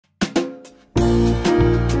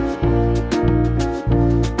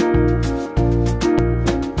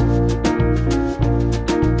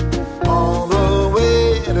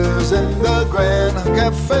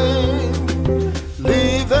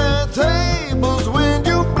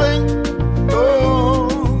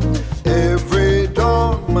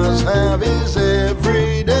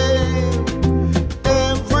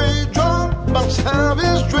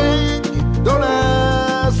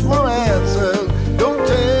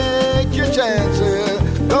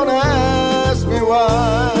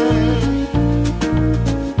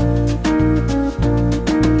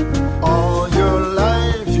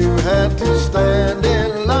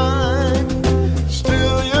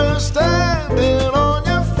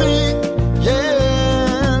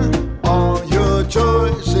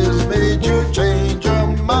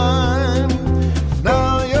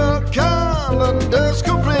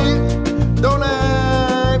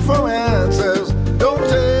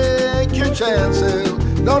your chances.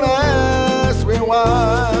 Don't ask me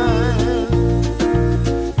why.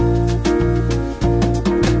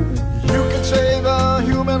 You can say the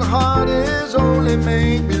human heart is only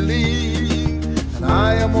make-believe, and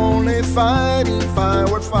I am only fighting fire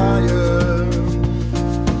with fire.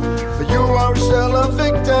 But you are still a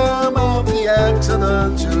victim of the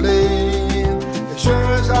accident you leave, as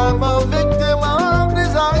sure as I'm a victim of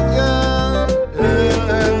desire.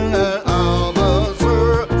 All the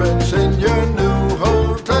servants in your new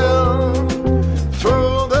hotel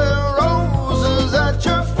throw their roses at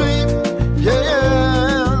your feet,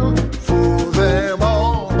 yeah. Fool them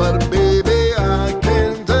all, but baby, I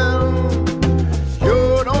can tell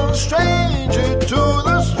you're no stranger to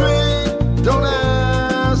the street. Don't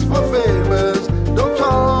ask for favors, don't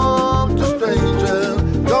talk to strangers,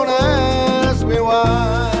 don't ask me why.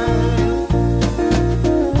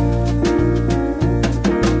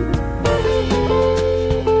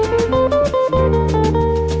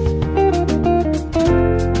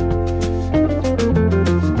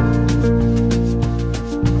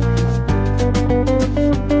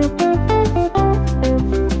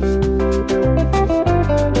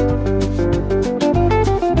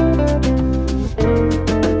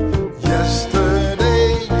 Yesterday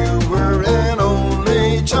you were an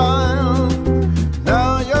only child,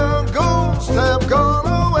 now your ghosts have gone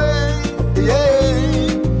away,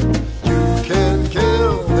 yeah. You can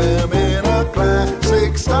kill them in a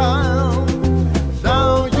classic style.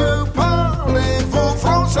 Now you parlez-vous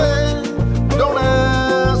français. Don't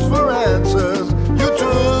ask for answers, you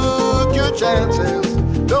took your chances.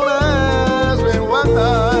 Don't ask me why.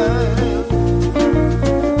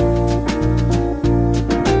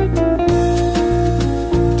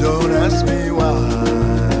 Don't ask me why.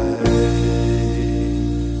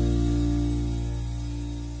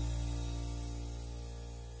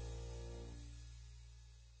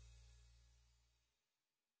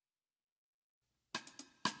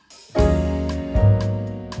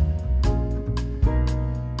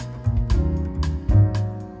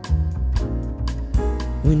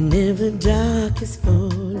 Whenever dark is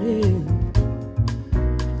falling,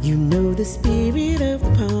 you know the spirit of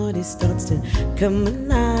the party starts to come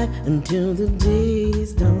alive until the day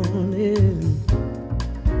is dawning.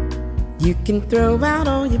 You can throw out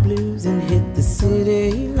all your blues and hit the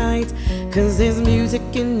city lights, 'cause there's music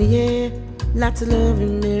in the air, lots of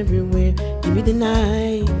loving everywhere. Give me the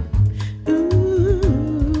night,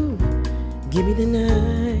 ooh, give me the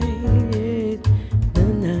night, the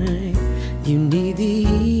night. You need the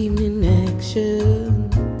evening action,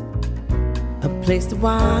 a place to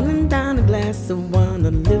wine and down a glass of wine,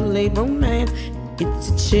 a little late romance. It's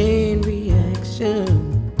a chain reaction.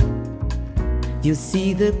 You'll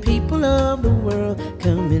see the people of the world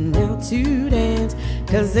coming out to dance,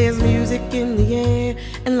 'cause there's music in the air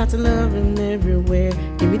and lots of loving everywhere.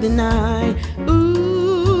 Give me the night,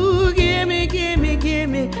 ooh, give me, give me, give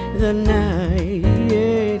me the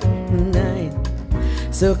night, the night.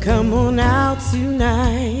 So come on out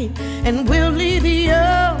tonight, and we'll lead the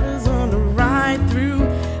others on a ride through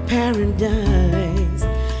paradise.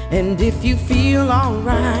 And if you feel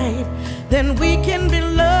alright, then we can be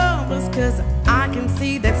lovers, 'cause I can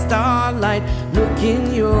see that starlight look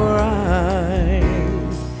in your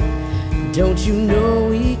eyes. Don't you know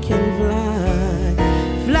we can fly,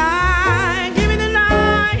 fly? Give me the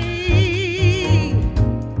night,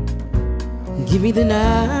 give me the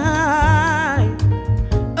night,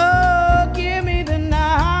 oh, give me the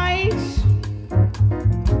night,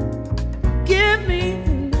 give me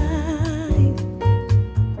the night.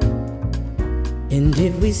 And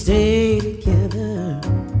if we stay together,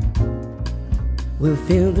 we'll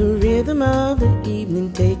feel the rhythm of the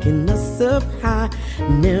evening taking us up high.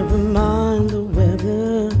 Never mind the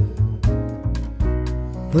weather,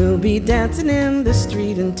 we'll be dancing in the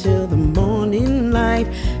street until the morning light,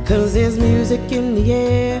 'cause there's music in the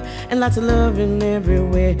air and lots of loving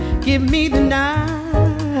everywhere. Give me the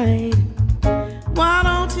night, why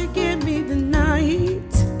don't you give me the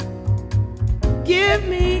night? Give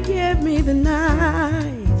me the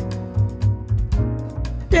night,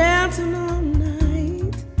 dancing all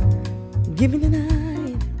night. Give me the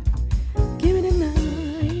night, give me the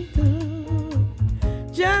night, oh.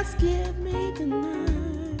 Just give me the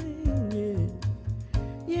night,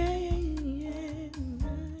 yeah, yeah, yeah,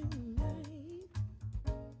 night.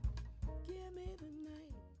 Give me the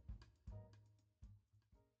night.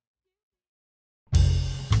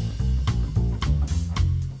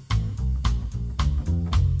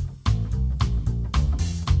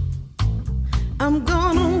 I'm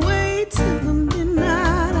gonna wait till the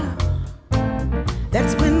midnight hour.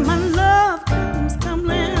 That's when my love comes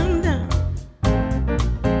tumbling down.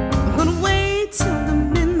 I'm gonna wait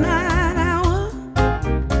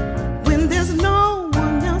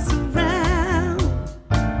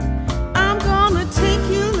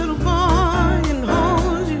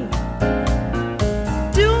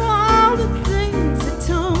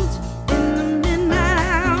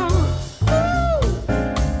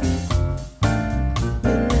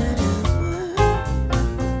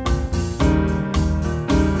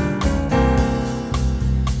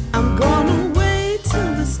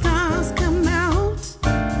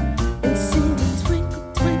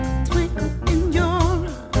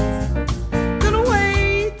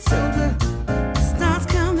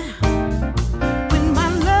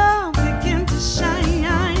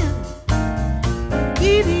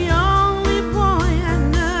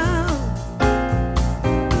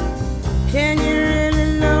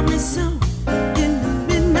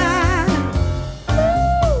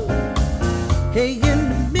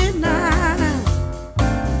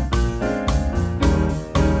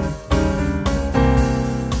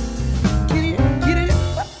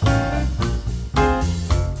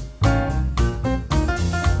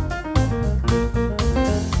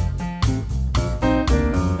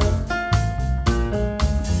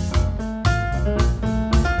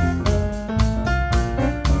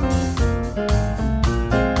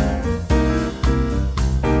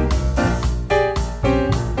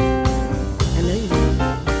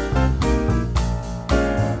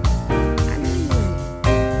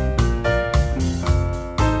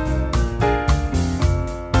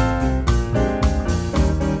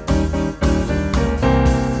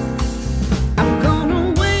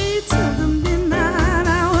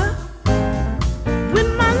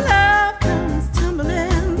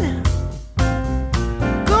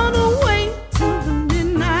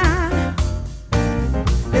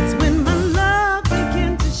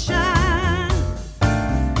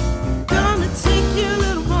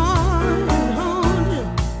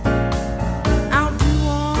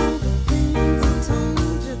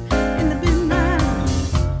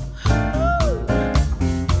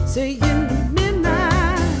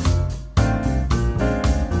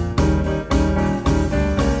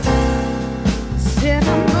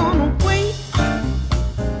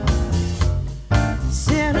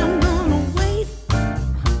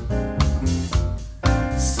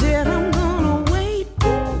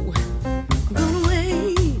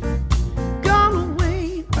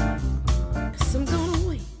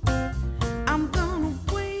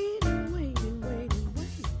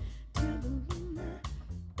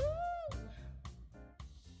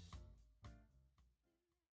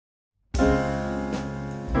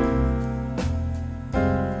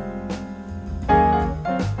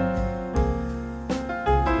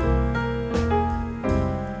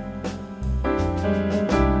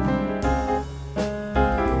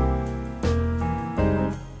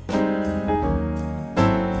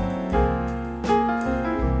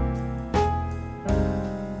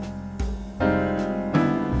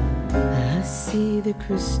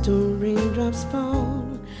crystal raindrops fall,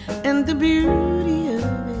 and the beauty of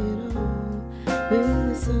it all when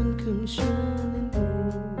the sun comes shining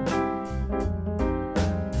through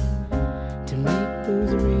to make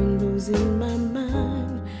those rainbows in my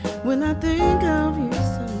mind. When I think of you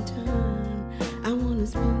sometime, I wanna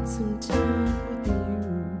spend some time with you,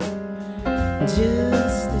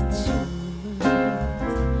 just the two of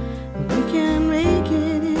us. We can make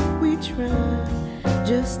it if we try,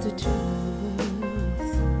 just the two of us.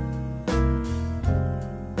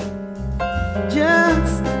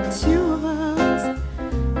 Just the two of us,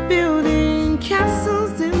 building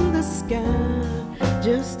castles in the sky.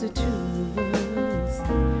 Just the two of us,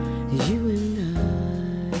 you and I.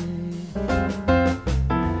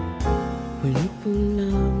 When you pull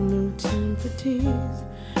out, no time for tears.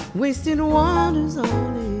 Wasted water's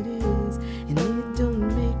all it is, and it don't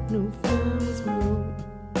make no flowers grow.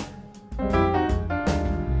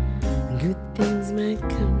 Good things might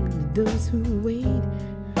come to those who wait,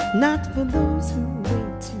 not for those who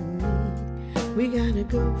wait too late. We gotta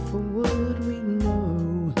go for what we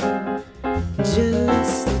know.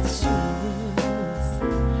 Just the two of us.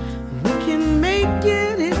 We can make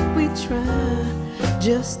it if we try.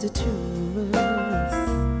 Just the two of us.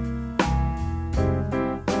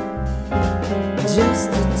 Just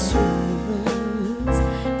the two of us,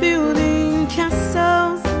 building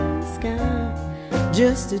castles in the sky.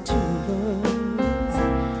 Just the two of us,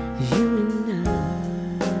 you and I.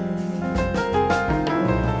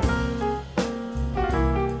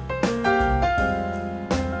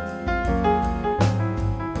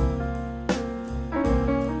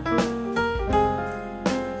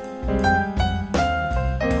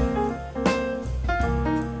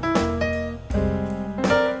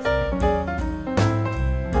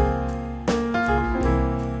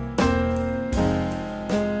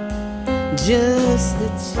 Just the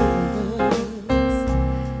two of us.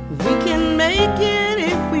 We can make it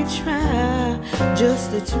if we try.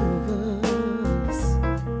 Just the two of us.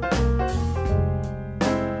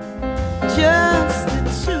 Just the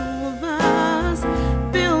two of us,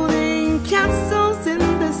 building castles in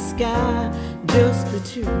the sky. Just the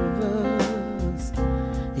two of us,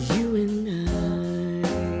 you and I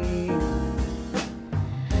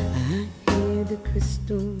hear the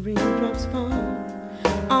crystal raindrops fall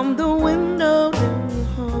on the window down the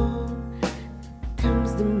hall.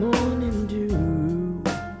 Comes the morning dew,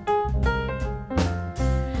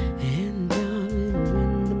 and darling,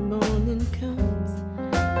 when the morning comes,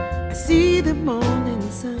 I see the morning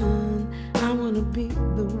sun. I wanna be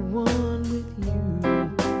the one with you.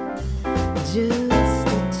 Just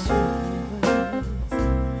the two of us.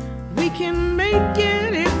 We can make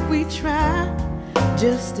it if we try.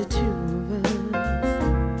 Just the two of us.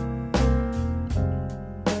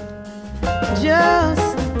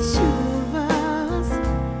 Just the two of us,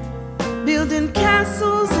 building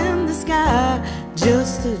castles in the sky.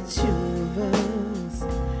 Just the two of us,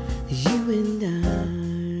 you and I.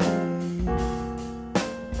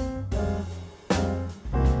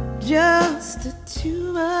 Just the two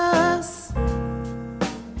of us.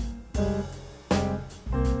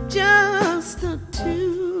 Just the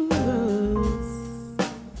two of us.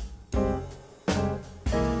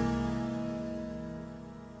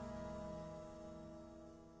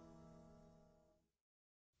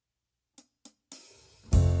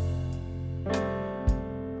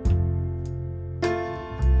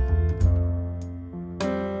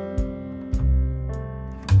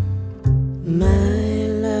 My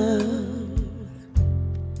love,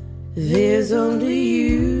 there's only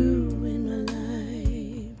you in my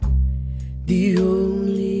life, the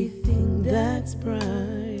only thing that's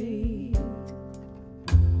bright.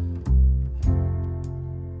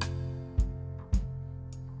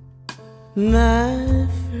 My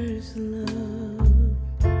first love,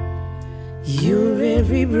 you're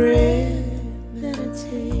every breath that I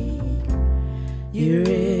take, you're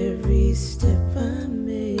every step I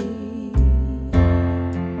make.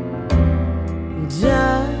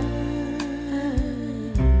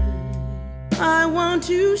 I want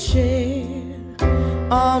to share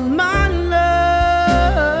all my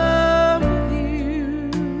love with you.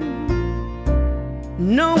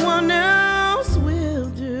 No one else will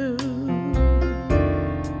do.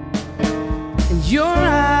 And your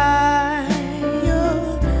eyes,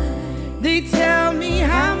 they tell me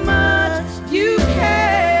how much you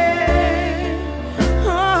care.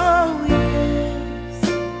 Oh yes,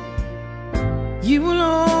 you will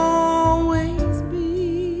always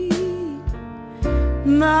be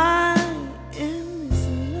my endless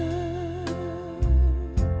love.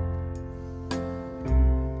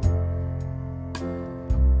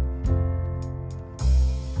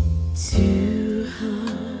 Two hearts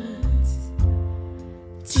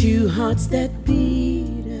hearts that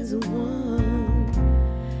beat as one.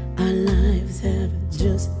 Our lives have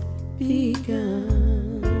just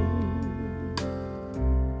begun.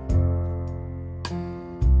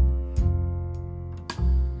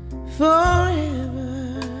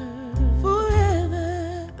 Forever,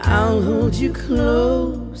 forever, I'll hold you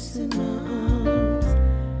close in my arms.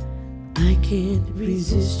 I can't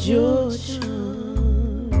resist your charm.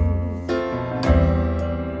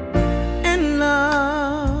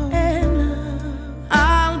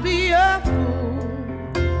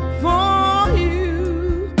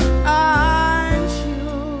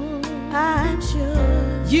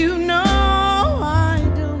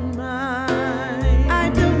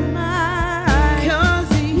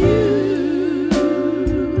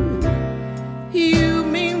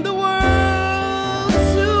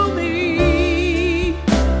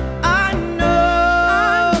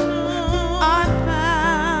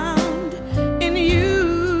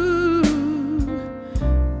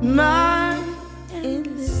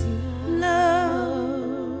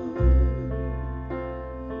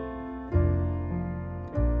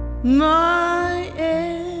 My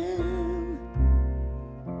endless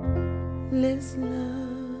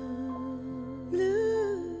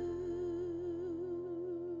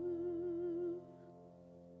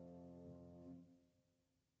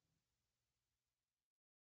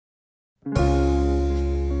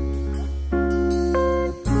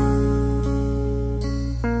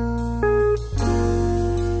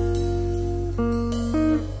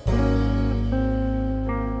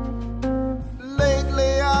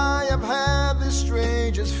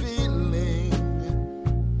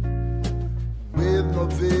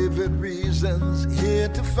here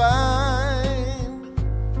to find.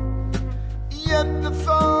 Yet the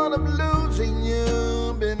thought of losing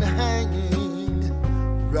you been hanging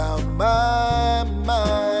round my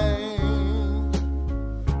mind.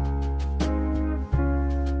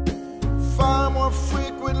 Far more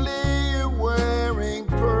frequently you're wearing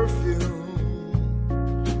perfume,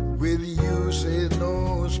 with you say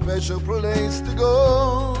no special place to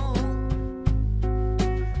go.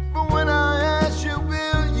 But when I ask you,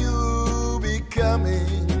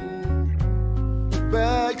 coming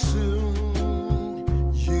back soon,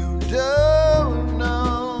 you don't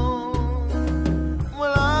know.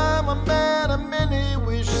 Well, I'm a man of many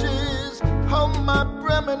wishes, how my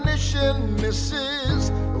premonition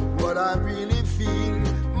misses what I really feel.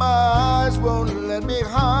 My eyes won't let me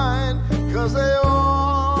hide, 'cause they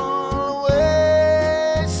always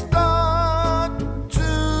start to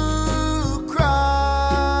cry.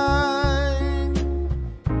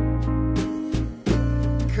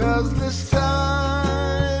 'Cause this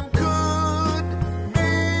time could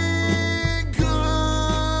mean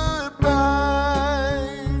goodbye.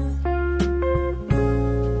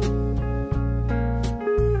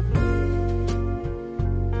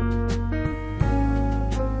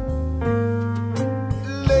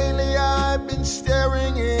 Lately I've been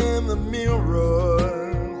staring in the mirror,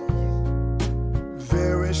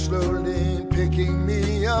 very slowly picking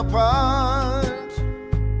me apart,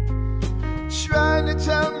 trying to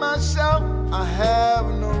tell myself I have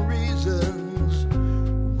no reasons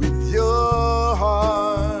with your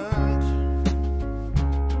heart.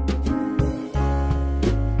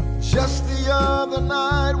 Just the other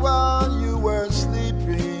night while you were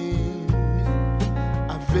sleeping,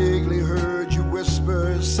 I vaguely heard you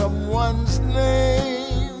whisper someone's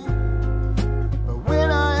name. But when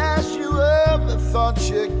I asked you of the thoughts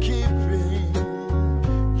you're keeping,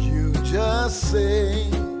 you just say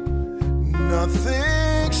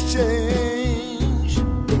nothing's changed.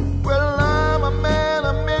 Well, I'm a man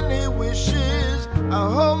of many wishes, I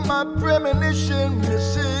hope my premonition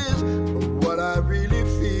misses what I really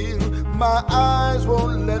feel. My eyes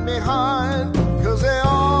won't let me hide, 'cause they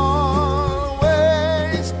always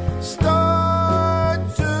start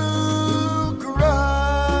to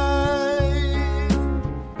cry.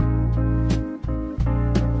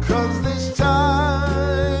 'Cause this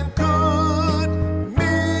time could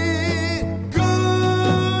mean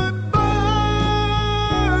goodbye.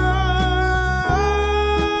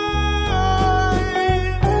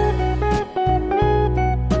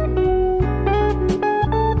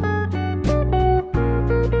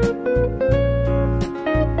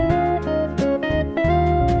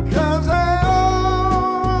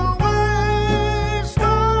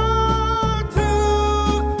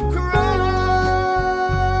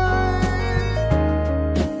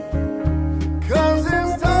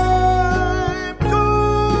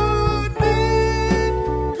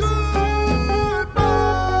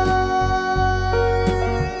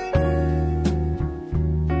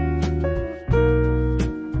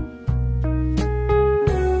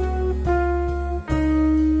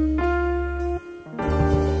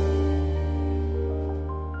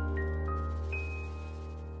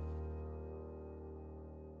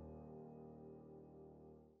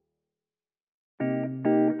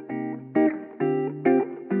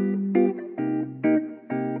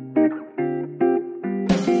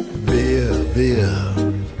 via,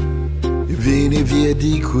 vieni via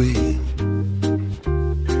di qui.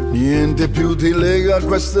 Niente più ti lega a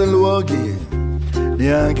questi luoghi,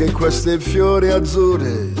 neanche questi fiori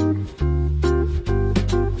azzurri.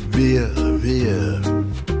 Via, via,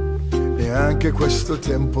 neanche questo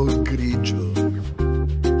tempo grigio,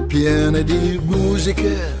 pieno di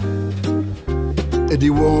musiche e di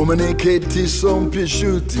uomini che ti son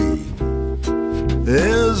piaciuti.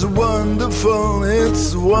 It's wonderful,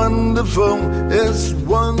 it's wonderful, it's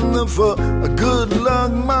wonderful. Good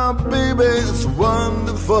luck, my baby, it's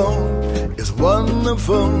wonderful, it's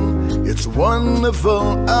wonderful, it's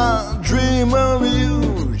wonderful. I dream of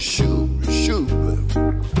you. Shoot, shoot,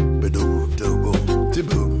 ba-doo, doo-boom,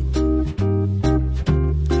 ti-boom.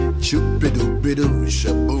 Shoot, ba-doo, ba-doo,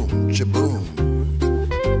 shaboom, shaboom.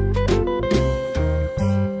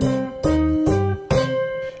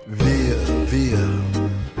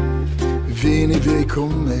 Vieni via con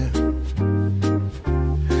me,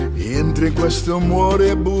 entri in questo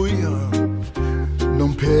amore buio,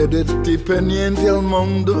 non perderti per niente al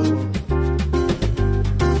mondo.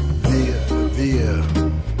 Via, via,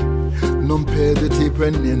 non perderti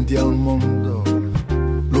per niente al mondo.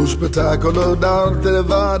 Lo spettacolo d'arte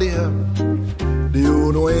varia di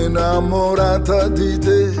uno innamorata di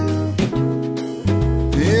te.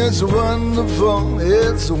 It's wonderful,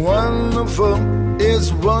 it's wonderful,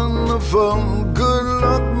 it's wonderful. Good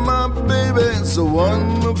luck, my baby, it's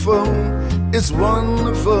wonderful, it's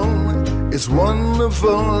wonderful, it's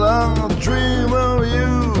wonderful. I'll dream of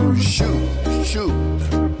you. Shoot, shoot,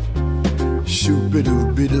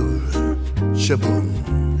 shoot-be-doo-be-doo, shaboom,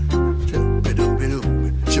 shaboom-be-doo-be-doo,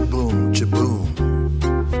 shaboom, shaboom.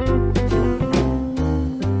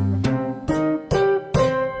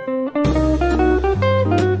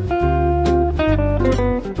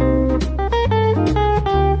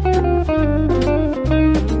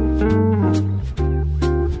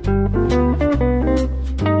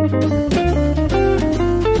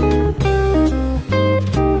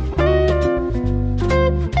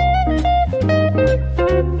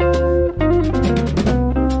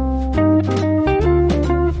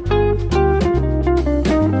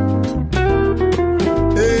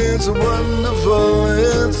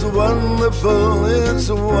 It's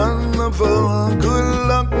wonderful, good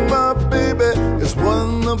luck, my baby. It's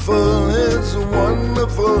wonderful, it's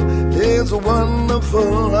wonderful, it's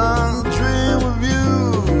wonderful. I'll dream of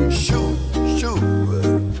you. Shoot, shoot,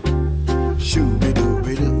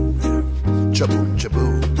 shoot-be-doo-be-doo, chaboom,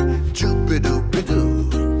 chaboom, shoot-be-doo-be-doo,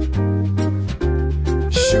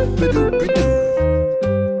 shoot-be-doo-be-doo.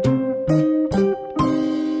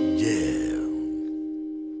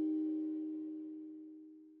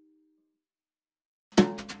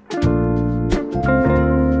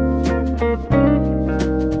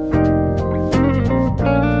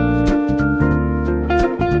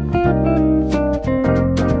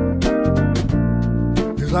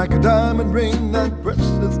 Like a diamond ring, that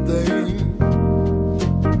precious thing.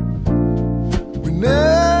 We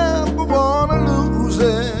never wanna lose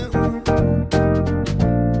it.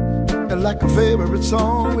 And like a favorite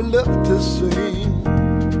song we love to sing.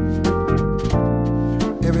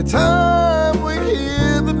 Every time we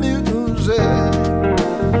hear the music,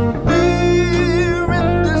 we're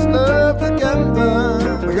in this love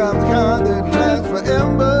together. We got the kind that lasts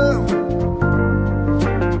forever.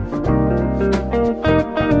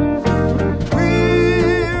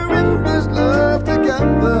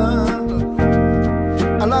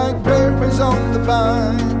 On the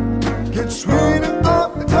vine, get sweeter all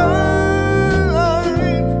the time.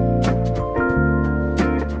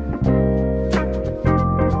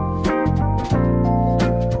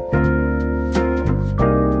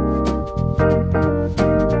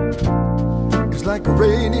 It's like a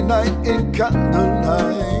rainy night in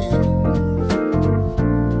candlelight,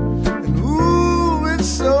 and ooh, it's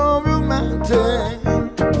so romantic.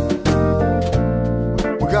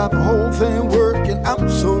 We got the whole thing working out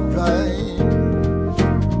so right.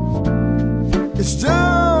 It's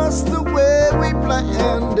just the way we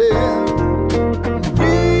planned it.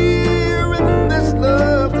 We're in this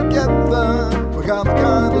love together. We got the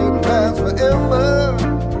kind that lasts forever.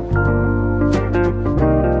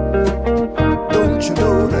 Don't you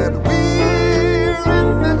know that we're in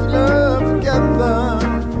this love together?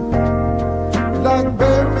 Like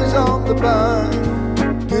berries on the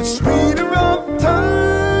vine, get sweeter all the time.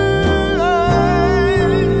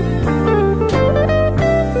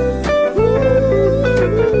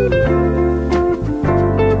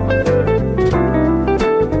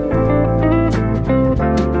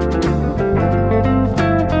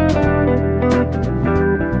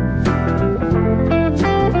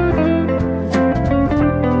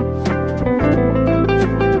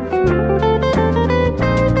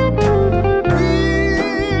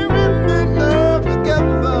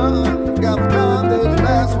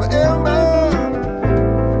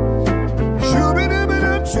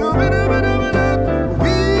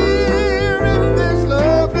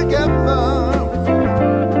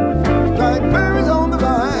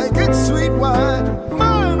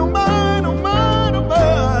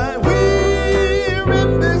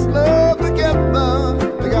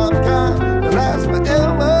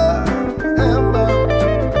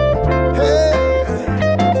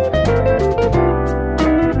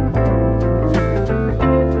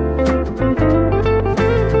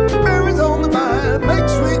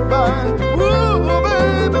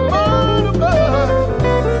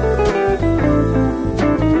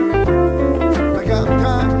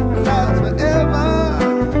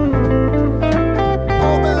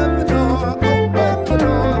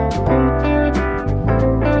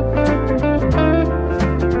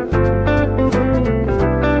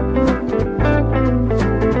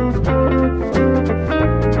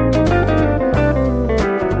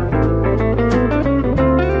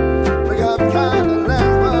 kind that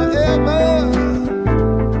lasts forever.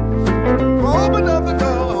 Open up the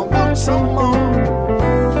door, I want some more.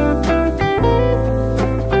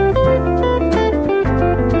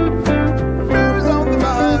 Berries on the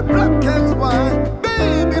vine, black cats wine.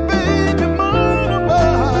 Baby, baby, mine, oh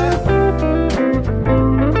mine.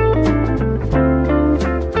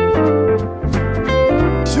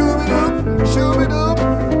 Shoo-be-doop, shoo-be-doop.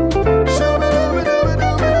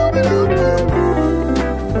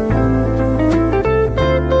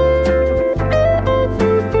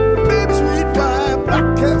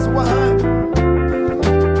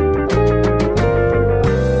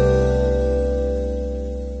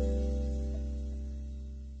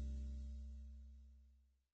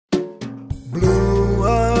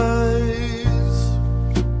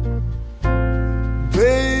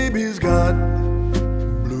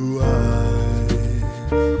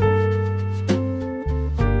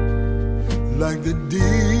 Like the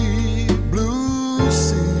deep blue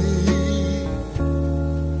sea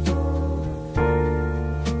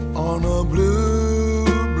on a blue,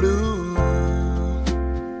 blue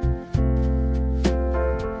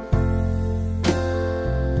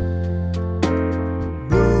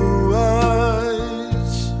blue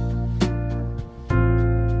eyes.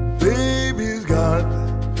 Baby's got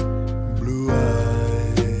blue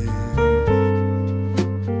eyes.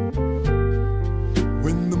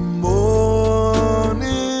 When the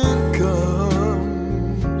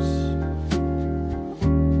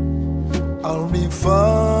I'll be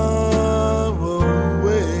far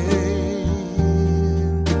away,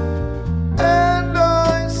 and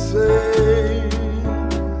I say,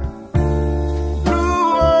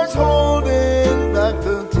 blue eyes holding back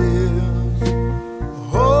the tears,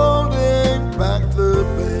 holding back the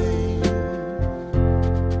pain.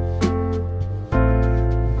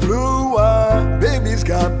 Blue eyes, baby's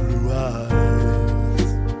got blue eyes,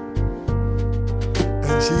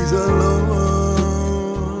 and she's alone.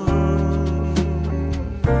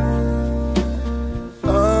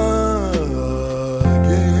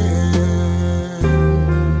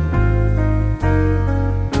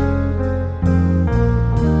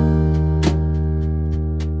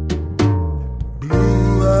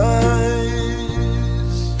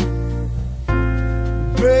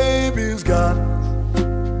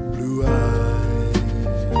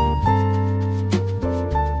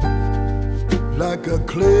 Like a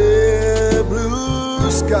clear blue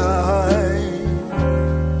sky,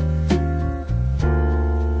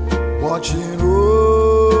 watching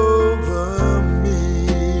over me.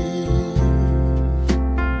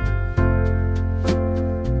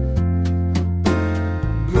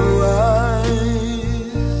 Blue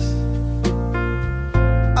eyes,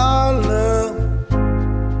 I love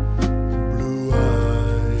blue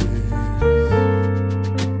eyes.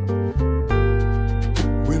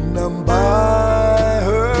 When I'm by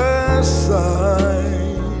her side,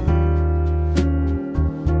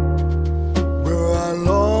 where I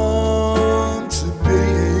long to be,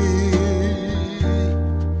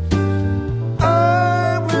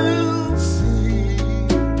 I will see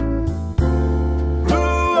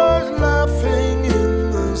blue eyes laughing in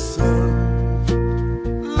the sun,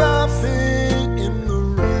 laughing in the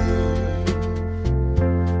rain.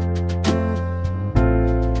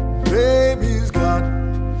 Baby's got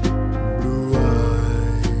blue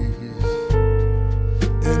eyes,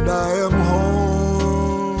 and I am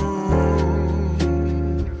home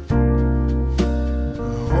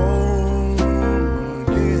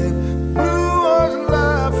again. Blue eyes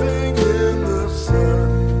laughing in the sun,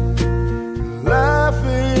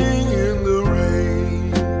 laughing in the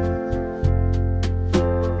rain.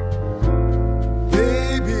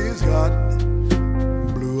 Baby's got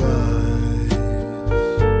blue eyes,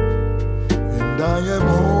 and I am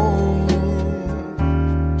home.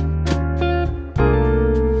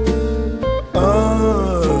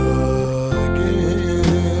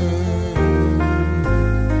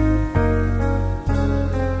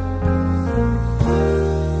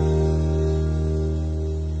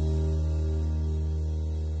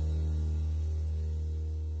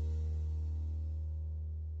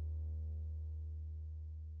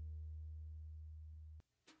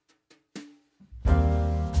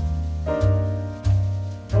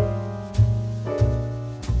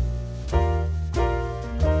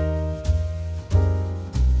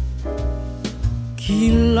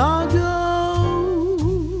 Largo,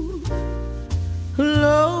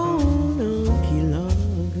 alone on Key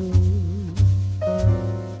Largo,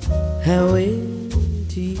 how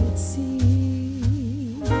empty it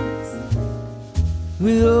seems,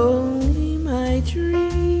 with only my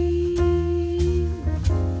dream,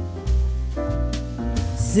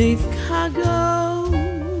 safe cargo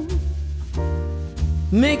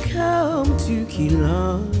may come to Key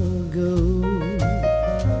Largo,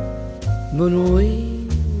 but where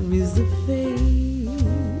is the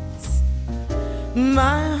face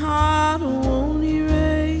my heart won't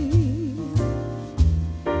erase?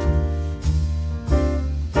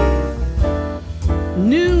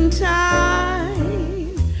 Noontide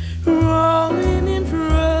rolling in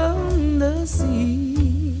from the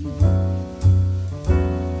sea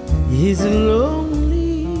is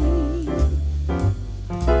lonely,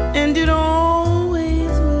 and it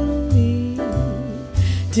always will be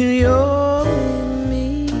till you're with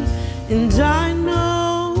me. And I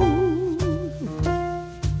know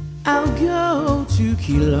I'll go to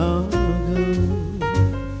Key Largo,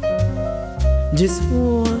 just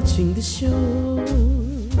watching the shore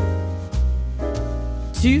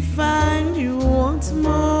to find you once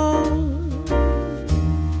more.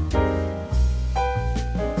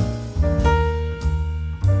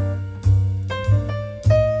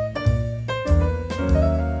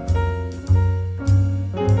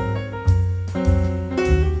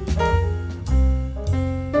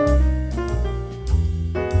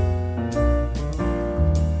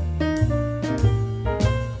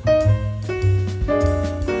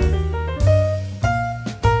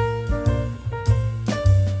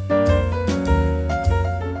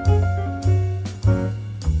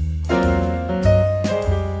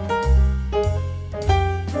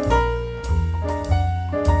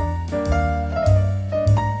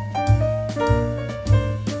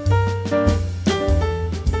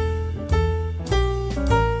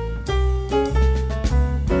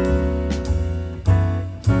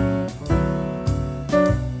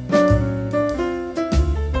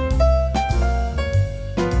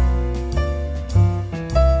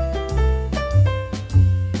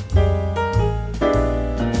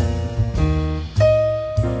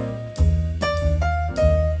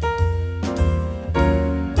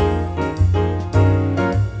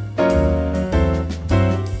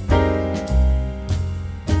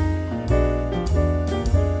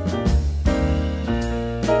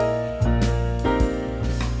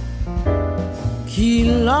 Key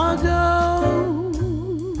Largo,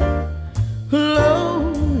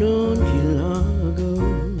 alone on Key Largo,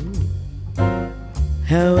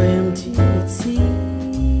 how empty it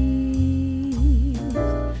seems,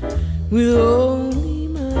 with only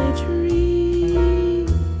my tree.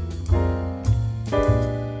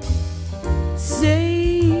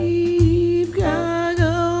 Safe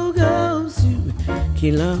cargo goes to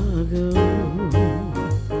Key Largo,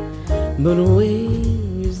 but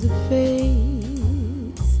where is the face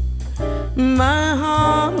my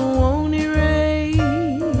heart won't erase?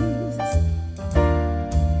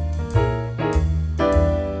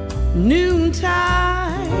 Noontide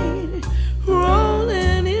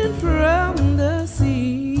rolling in from the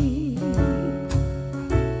sea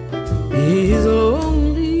is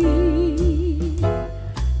lonely,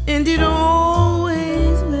 and it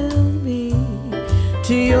always will be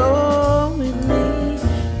till you're with me.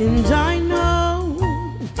 And I know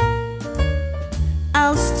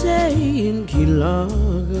I'll stay in Key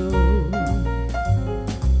Largo,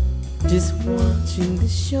 just watching the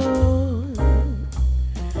shore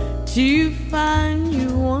to find you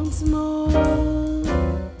once more.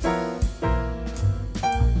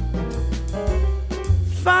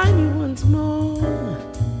 Find you once more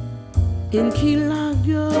in Key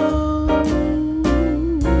Largo.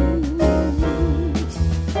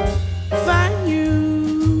 Find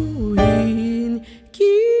you in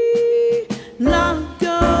Key Largo.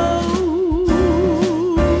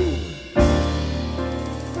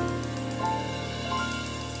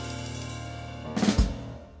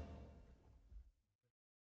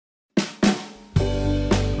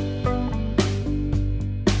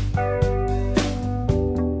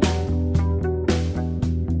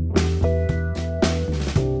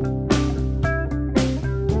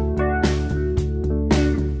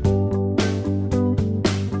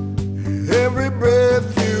 Every breath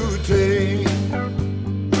you take,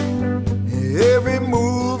 every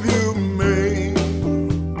move you make,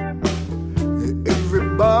 every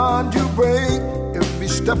bond you break, every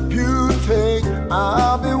step you take,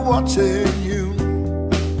 I'll be watching you.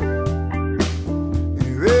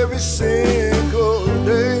 Every single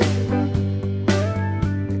day,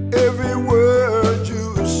 every word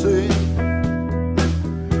you say,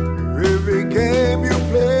 every game you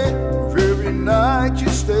play, every night you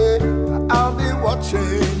stay, I'll be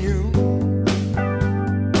watching you.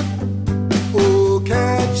 Oh,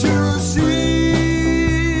 can't you see?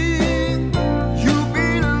 You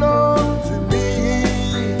belong to me.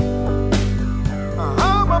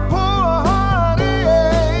 How my poor heart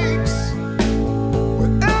aches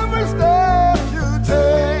with every step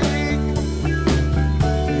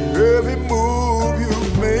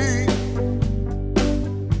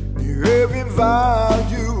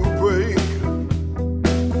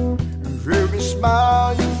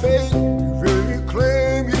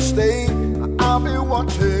stay, I'll be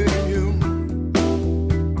watching you.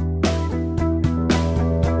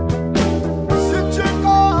 Since you're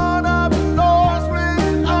gone, I've been lost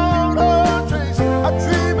without a trace. I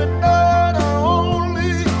dream at night, I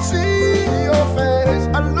only see your face.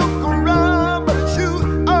 I look around, but it's you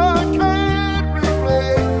I can't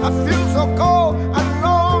replace. I feel so cold, I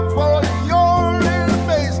long for your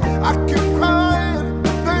embrace. I keep crying,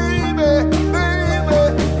 baby, baby,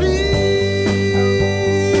 please.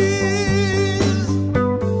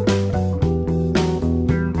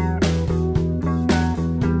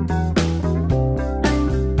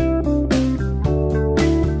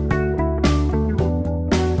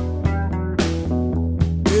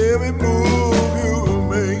 Every move you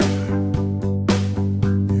make,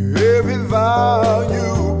 every vow you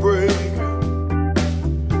break,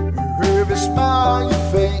 every smile you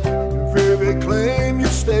fake, every claim you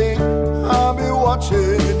stake, I'll be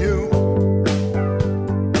watching you.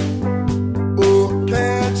 Oh,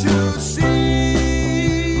 can't you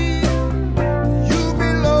see you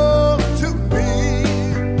belong to me?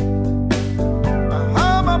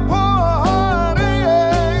 How my poor heart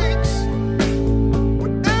aches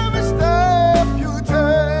with every step you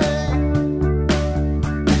take,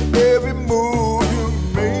 every move you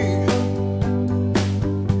make,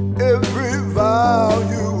 every vow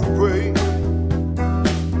you break,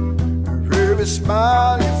 every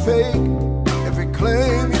smile you fake, every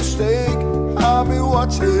claim you stake, I'll be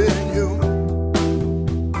watching you.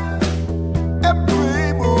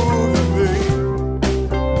 Every move you make,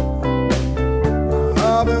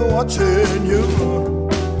 I'll be watching you.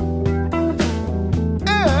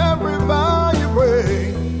 Every vow you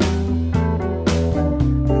break,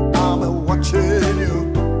 I'll be watching you.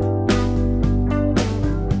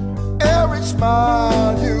 Every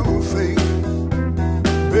smile you fake,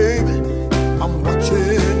 baby, I'm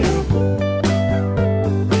watching you.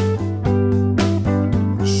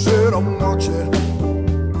 Said I'm watching,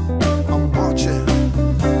 I'm watching,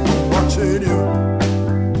 I'm watching you.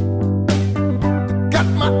 Got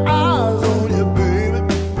my eyes on you, baby.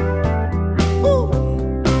 Ooh,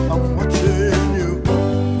 I'm watching you.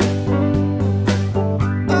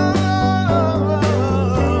 Oh,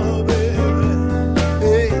 baby,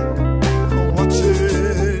 hey, I'm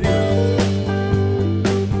watching you.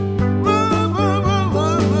 Ooh, ooh,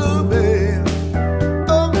 ooh, ooh, baby.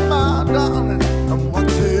 Oh, my darling, I'm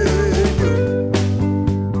watching you.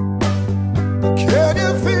 Can you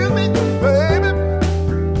feel me, baby?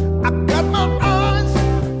 I got my eyes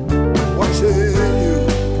watching you.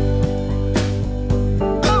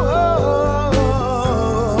 Oh,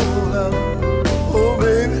 love. Oh,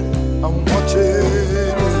 baby, I'm watching you.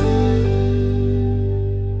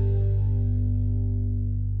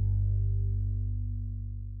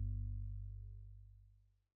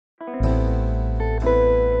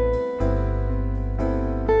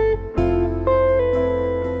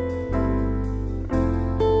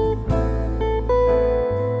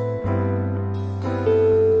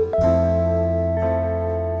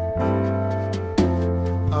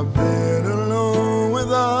 I've been alone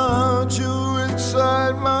without you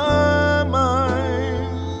inside my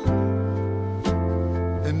mind,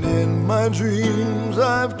 and in my dreams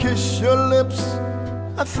I've kissed your lips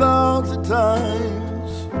 1,000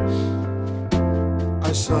 times.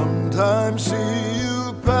 I sometimes see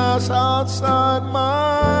you pass outside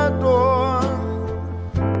my door.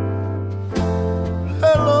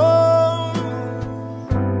 Hello,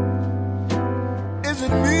 is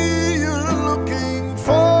it me you're looking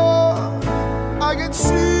for? I can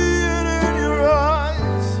see it in your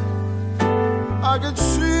eyes, I can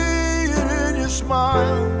see it in your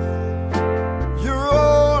smile. You're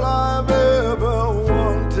all I've ever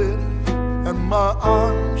wanted, and my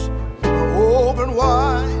arms are open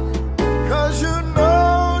wide. 'Cause you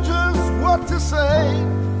know just what to say,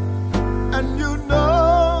 and you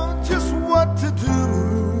know just what to do.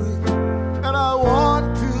 And I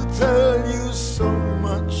want to tell you so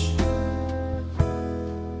much,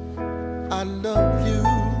 I love you.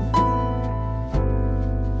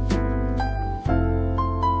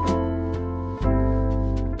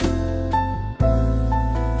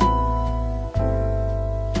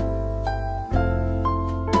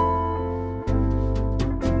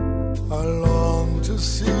 I long to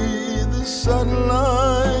see the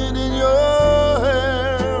sunlight in your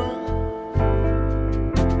hair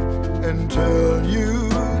and tell you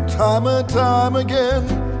time and time again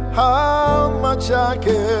how much I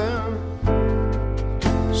care.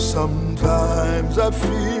 Sometimes I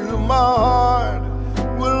feel my heart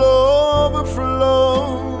will overflow.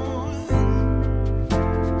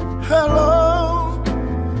 Hello,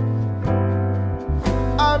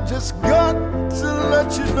 I've just got to let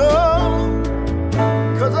you know,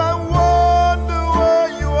 'cause I wonder where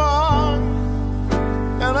you are,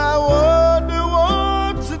 and I wonder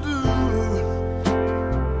what to do.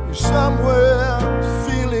 You're somewhere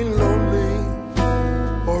feeling lonely,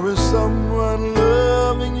 or is someone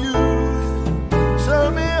loving you? Tell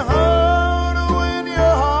me how to win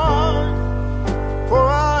your heart, for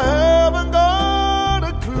I haven't got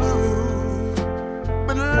a clue.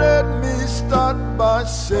 But let me start by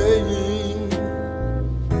saying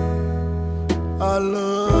I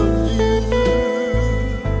love you.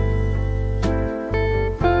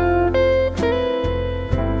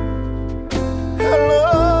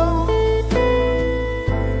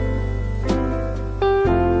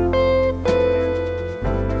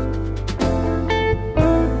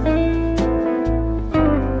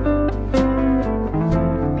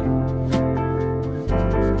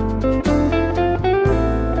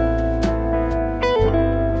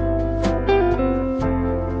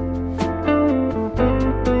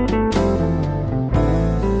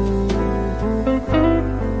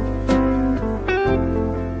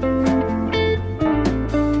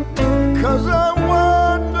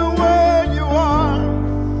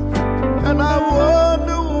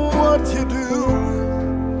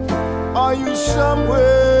 Are you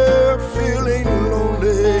somewhere feeling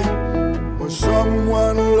lonely, or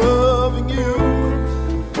someone loving you?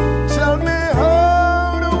 Tell me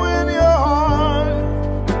how to win your heart,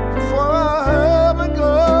 for I haven't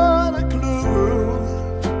got a clue.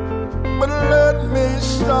 But let me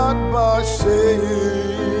start by saying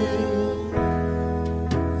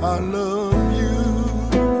I love you.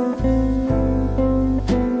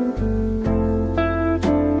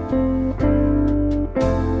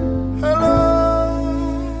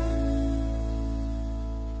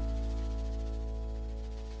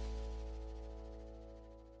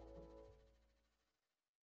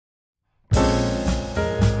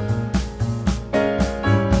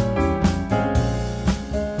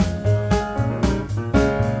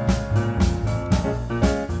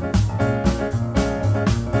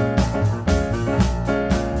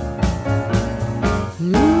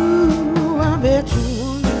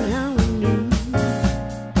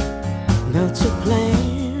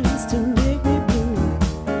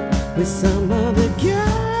 With some other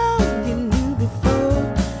girl you knew before.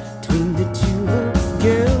 Between the two of us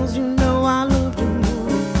girls, you know I loved you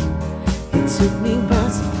more. It took me by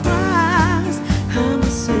surprise, I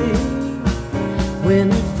must say, when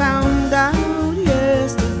I found out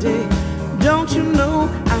yesterday. Don't you know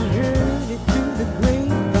I heard it through the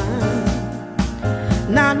grapevine?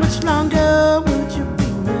 Not much longer would you be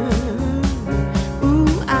mine.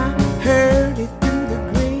 Ooh, I heard it through the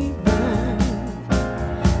grapevine,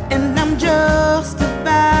 and I'm just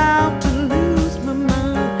about to lose my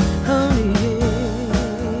mind, honey, yeah.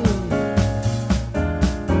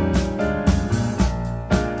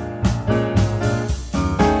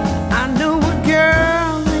 I know a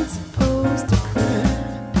girl ain't supposed to cry,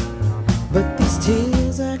 but these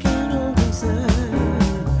tears I can't hold inside.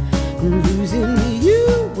 Losing you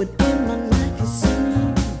within my life, you see,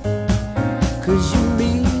 'cause you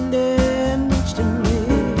mean that much to me.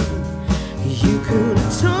 You could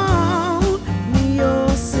have told me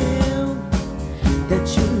yourself that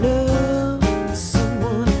you love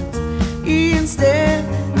someone else. Instead,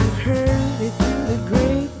 I heard it through the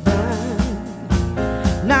grapevine.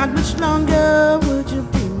 Not much longer would you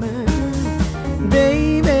be mine,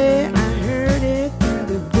 baby. I heard it through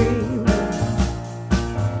the grapevine,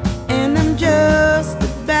 and I'm just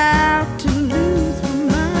about to lose my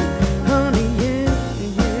mind, honey, yeah,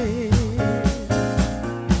 yeah.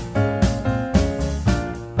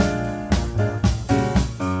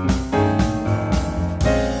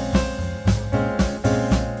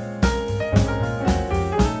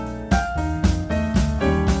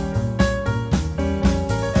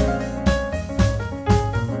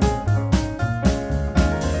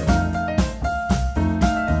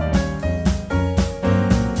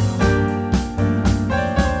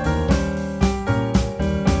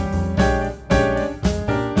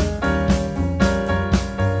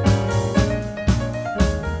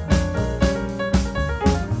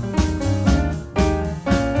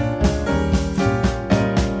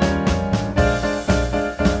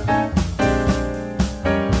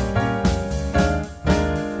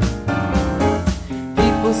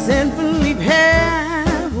 Sinfully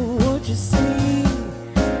have what you see,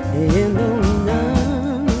 and only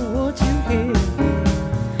none of what you hear.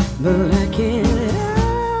 But I can't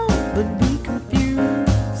help but be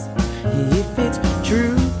confused. If it's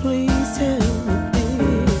true, please tell me,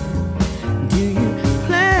 babe. Do you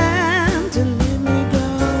plan to let me go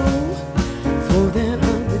for that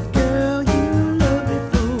other girl you loved before?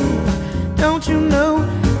 don't you know,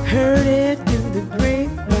 heard it through the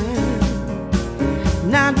grapevine.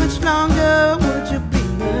 Not much longer would you be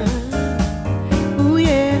mine. Ooh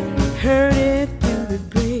yeah, heard it through the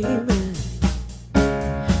grapevine.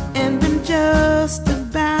 And been just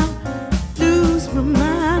about lose my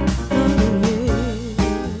mind. Oh yeah,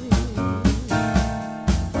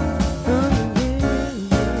 oh yeah.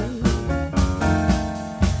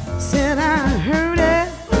 Said I heard it.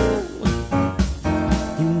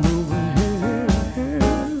 You know I heard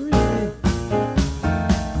it.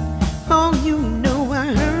 Oh, you know I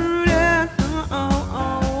heard it. Oh, oh,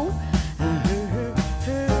 oh. I heard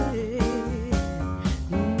it.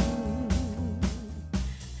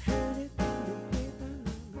 Heard it through the grapevine.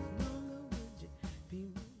 Would you be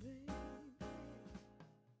my baby?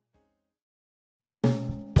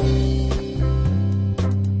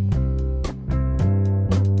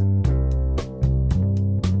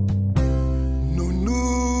 No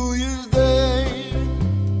New Year's Day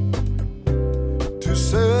to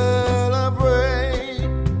celebrate.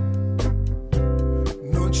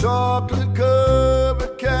 No chocolate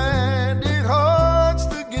covered candied hearts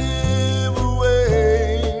to give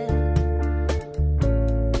away.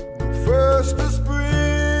 No first of spring,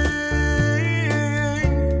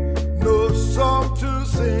 no song to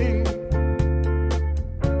sing.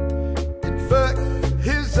 In fact,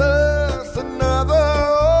 here's just another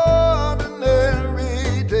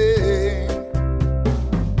ordinary day.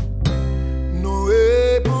 No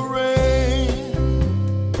April rain,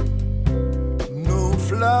 no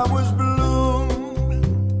flowers bloom,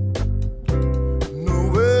 no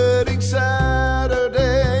wedding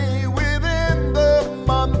Saturday within the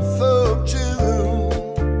month of June.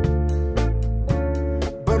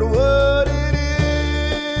 But what it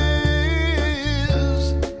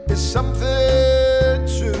is something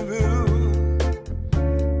true,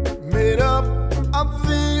 made up of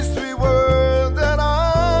these three words that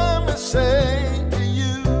I'm saying to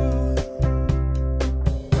you.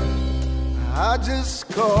 I just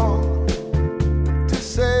called to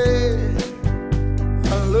say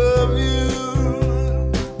I love you.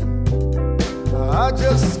 I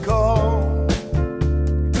just called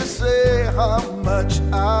to say how much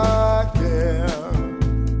I care.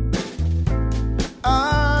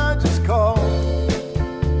 I just called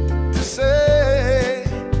to say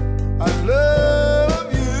I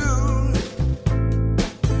love you,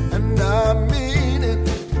 and I mean it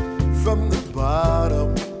from the bottom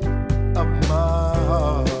of my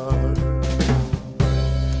heart.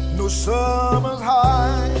 No summer's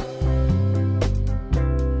high,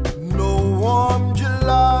 no warm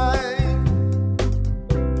July,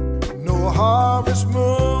 no harvest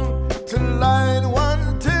moon to light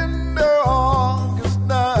one tender August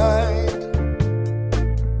night.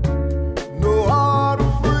 No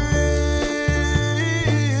autumn breeze,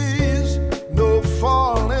 no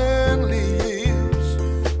falling leaves,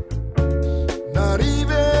 not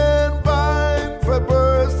even time for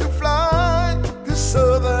birds to fly to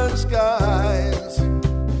southern skies.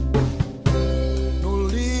 No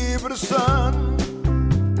leave of the sun,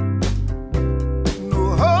 no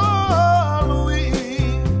Halloween,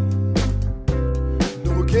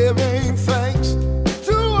 no giving thanks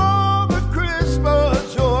to all the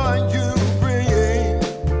Christmas joy you bring.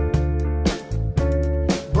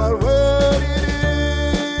 But what it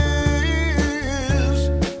is,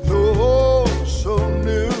 though so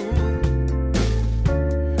new,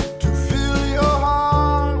 to fill your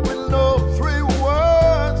heart with no three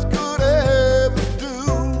words could ever do.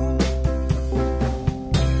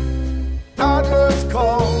 I just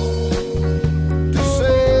called to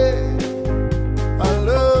say I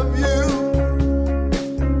love you.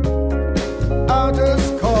 I just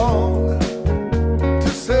called to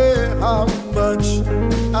say how much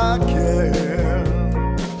I care.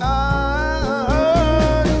 I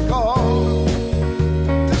called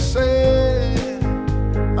to say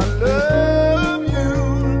I love you,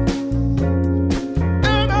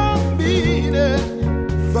 and I mean it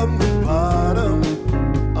from the bottom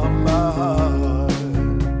of my heart.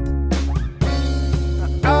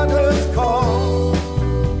 I just called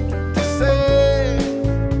to say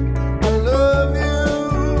I love you.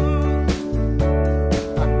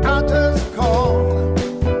 I just called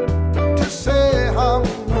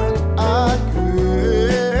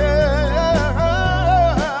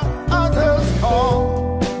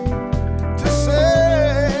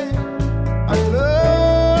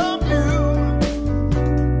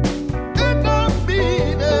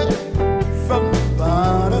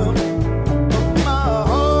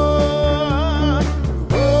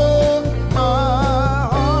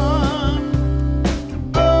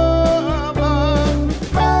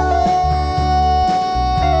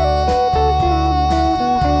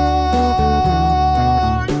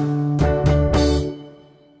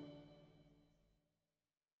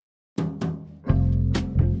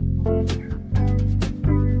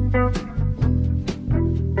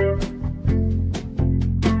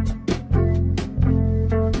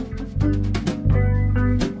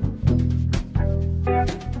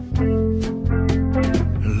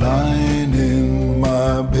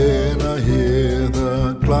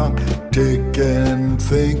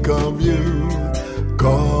think of you.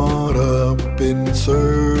 Caught up in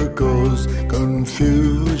circles,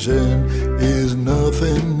 confusion is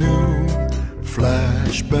nothing new.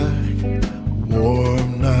 Flashback,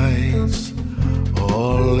 warm nights,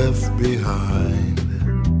 all left behind.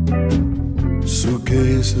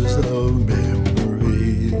 Suitcases of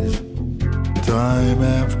memories. Time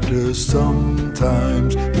after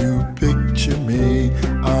sometimes you picture me.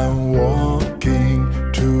 I'm walking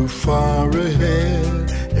too far ahead.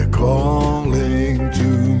 You're calling to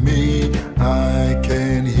me. I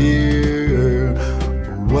can hear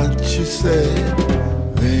what you said.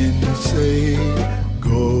 Then you say,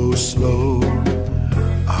 go slow.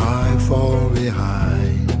 I fall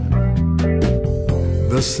behind.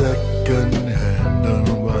 The second hand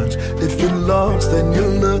unwinds. If you're lost, then you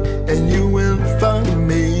look and you will find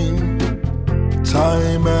me.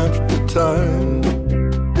 Time after time.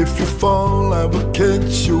 If you fall, I will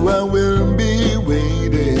catch you. I will be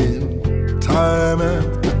waiting. Time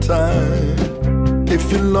after time.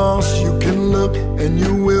 If you're lost, you can look and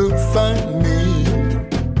you will find me.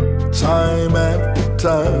 Time after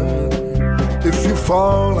time. If you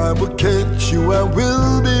fall, I will catch you. I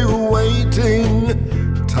will be waiting.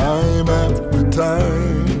 Time after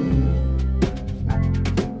time.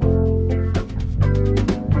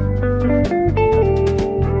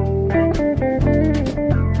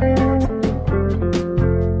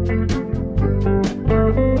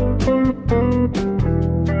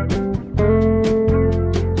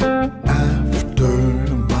 After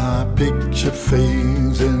my picture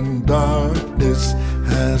fades and darkness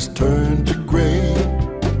has turned to gray,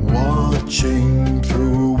 watching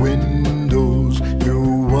through windows,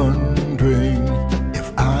 you're wondering if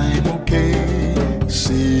I'm okay.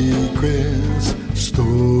 Secrets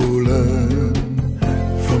stolen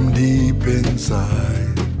from deep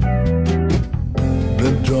inside.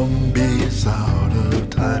 The drum beats out of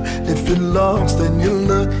time. If you're lost, then you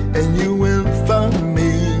look and you will find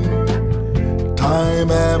me. Time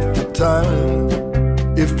after time.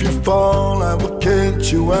 If you fall, I will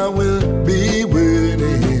catch you. I will be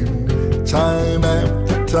waiting. Time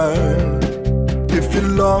after time. If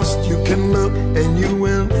you're lost, you can look and you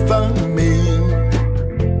will find me.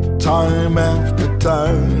 Time after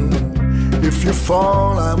time. If you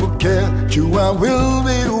fall, I will catch you. I will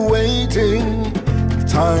be waiting.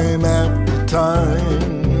 Time after time.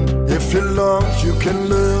 If you're lost, you can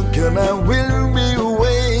look and I will be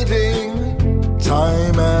waiting.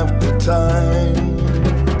 Time after time.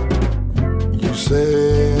 You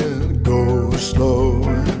said go slow,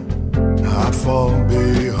 I fall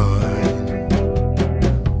behind.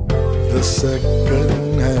 The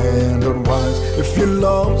second hand unwinds. If you're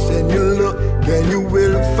lost and you look, then you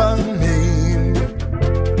will find me.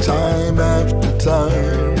 Time after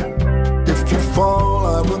time. If you fall,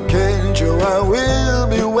 I will catch you. I will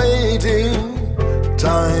be waiting.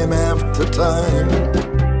 Time after time.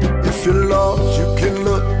 If you're lost, you can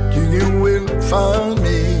look, you will find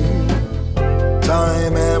me.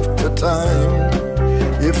 Time after time.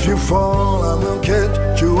 If you fall, I will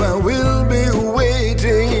catch you. I will be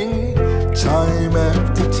waiting. Time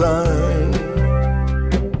after time.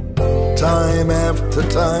 Time after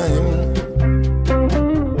time.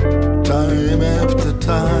 Time after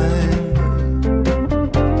time.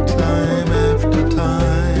 Time after time.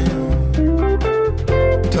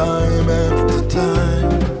 Time after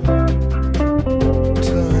time.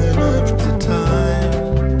 Time after time.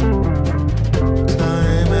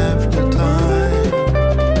 Time after time.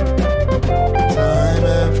 Time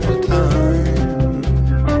after time.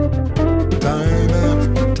 Time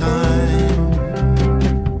after time.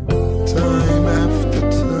 Time after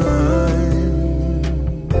time.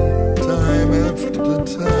 Time after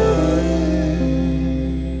time.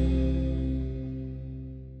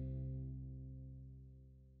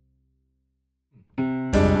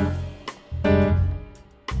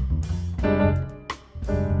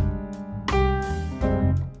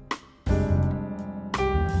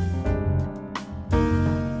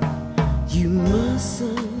 You must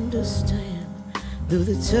understand, though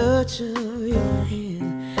the touch of your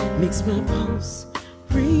hand makes my pulse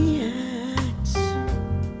react,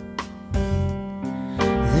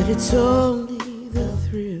 that it's only the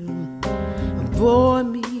thrill of boy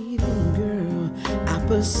meeting girl,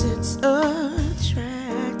 opposites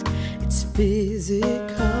attract. It's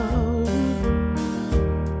physical,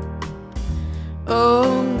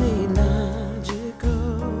 only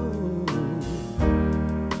logical.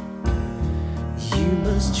 You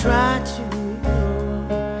must try to know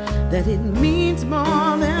that it means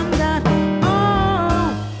more than that.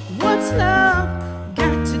 Oh, what's love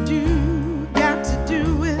got to do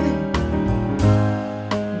with it?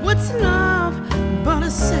 What's love but a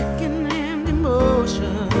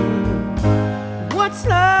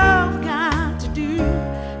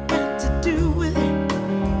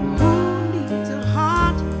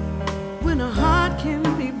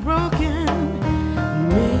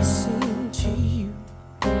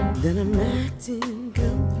that I'm acting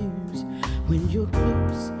confused when you're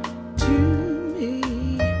close to me.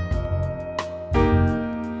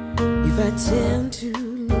 If I tend to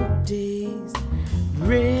look dazed,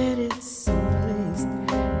 ready someplace,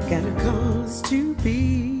 got a cause to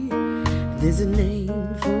be. There's a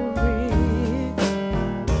name for it.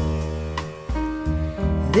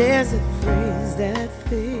 There's a phrase that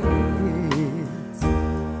fits.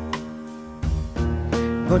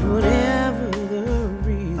 But whatever the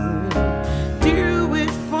reason, do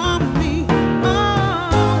it for me.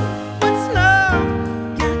 Oh, what's love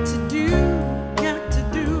got to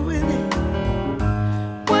do with it?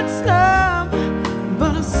 What's love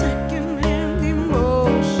but a second-hand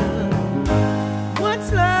emotion? What's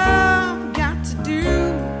love got to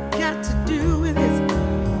do with it?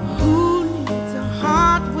 Who needs a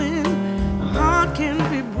heart when a heart can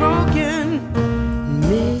be broken? It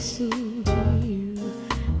may seem to you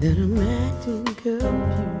that I'm acting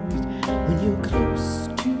confused when you're close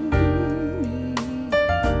to me.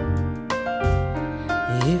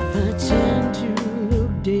 If I tend to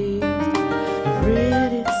look dazed,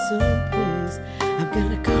 ready someplace, I've got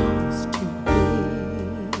a cause to be.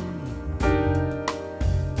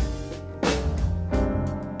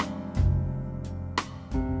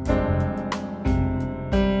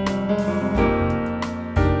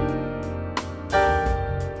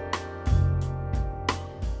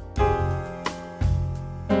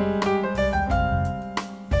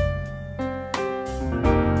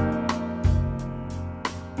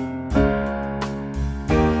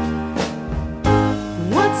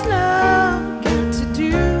 What's love got to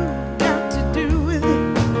do with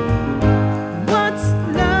it? What's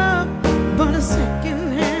love but a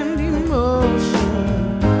second-hand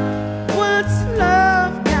emotion? What's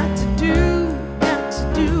love got to do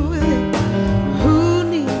with it? Who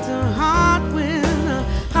needs a heart when a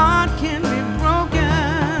heart can be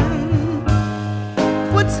broken?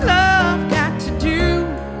 What's love got to do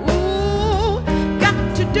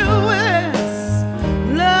with this?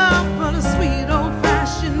 Love but a sweet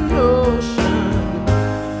old-fashioned notion.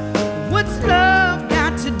 What's love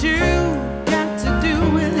got to do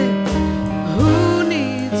with it? Who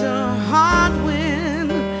needs a heart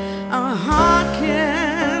when a heart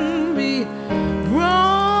can be broken?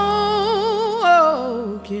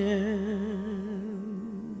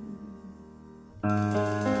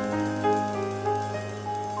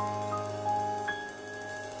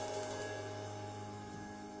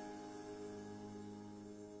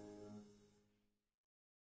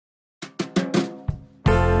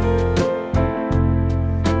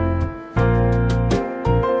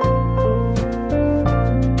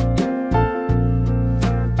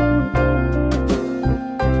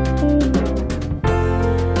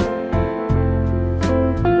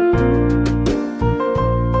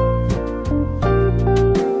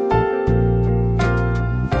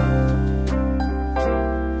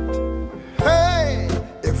 Hey,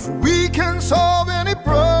 if we can solve any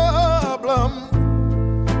problem,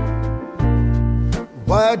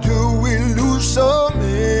 why do we lose so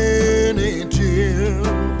many tears?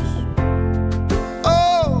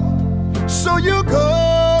 Oh, so you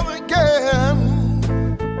go again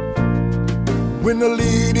when the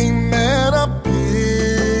leading man appears.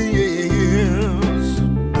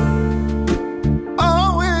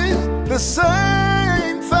 Always the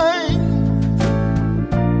same thing.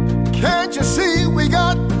 Can't you see we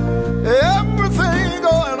got everything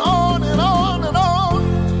going on and on and on?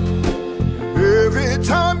 Every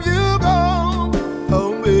time you go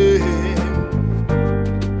away,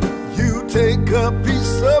 you take a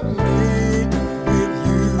piece of me with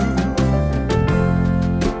you.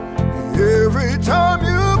 Every time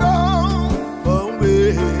you go away,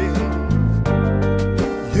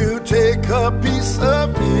 you take a piece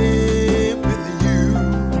of me with you.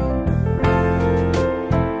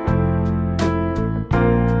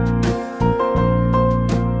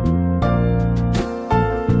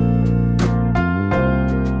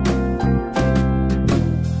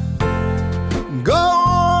 Go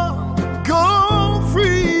on, go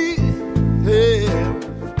free. Yeah.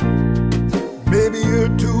 Maybe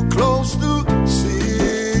you're too close to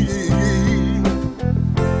see.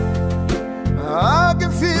 I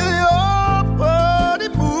can feel your body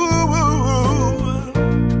move.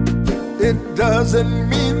 It doesn't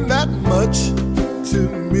mean that much to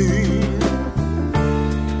me.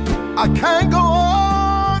 I can't go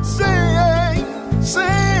on saying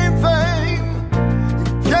same thing.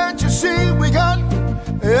 Can't you see we got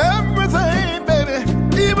everything, baby?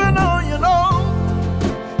 Even though you know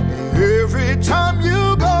every time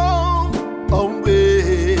you go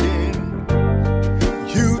away,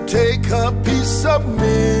 you take a piece of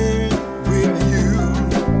me with you.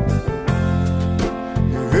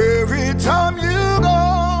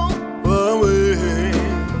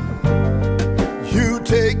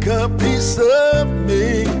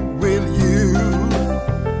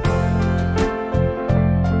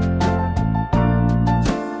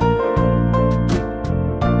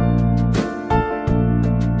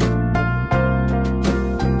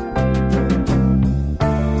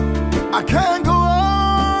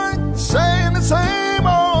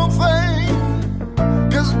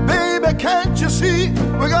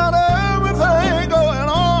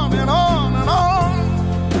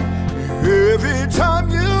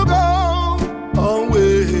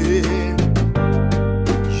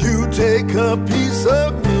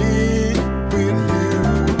 of me with you.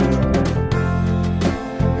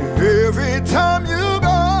 Every time you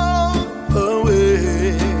go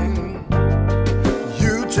away,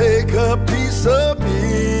 you take a piece of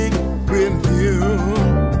me with you.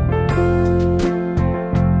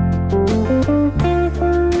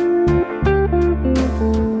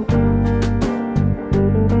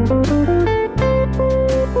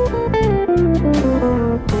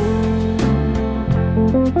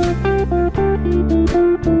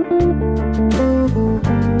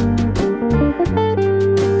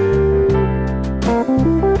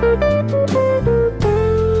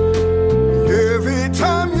 Every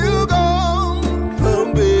time you go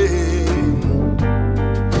away,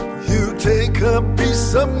 you take a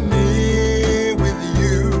piece of me with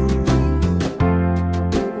you.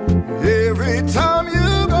 Every time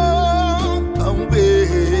you go away,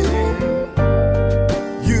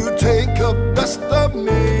 you take a best of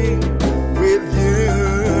me with you.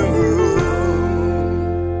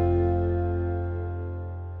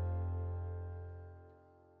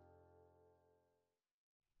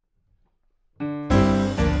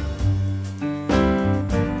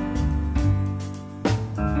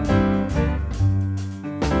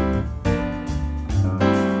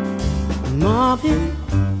 Marvin,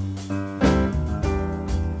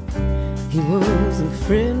 he was a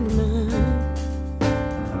friend of mine,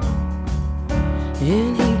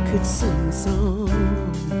 and he could sing a song.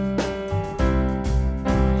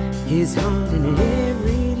 His heart in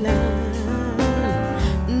every line.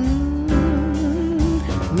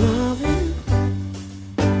 Marvin,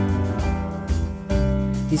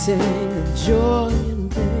 he sang of joy and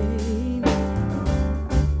pain.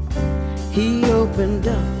 He opened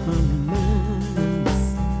up our minds,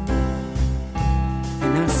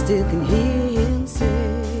 and I still can hear him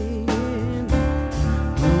saying,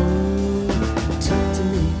 oh, talk to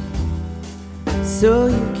me so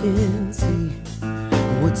you can see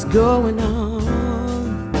what's going on.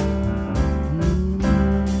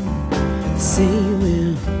 Say you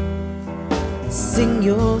will sing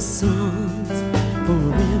your songs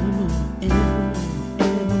forevermore, evermore,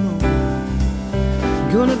 evermore.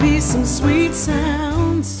 Gonna be some sweet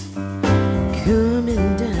sounds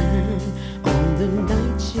coming down on the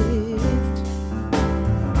night shift.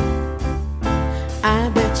 I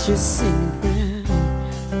bet you're singing proud.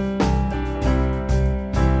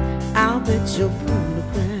 I'll bet you'll pull the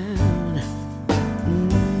crowd.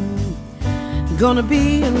 Gonna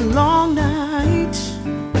be a long night.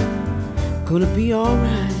 Gonna be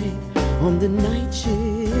alright on the night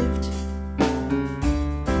shift.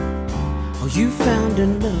 Oh, you found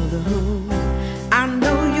another home. I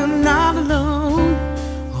know you're not alone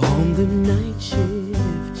on the night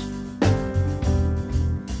shift.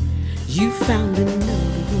 You found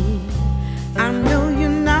another home. I know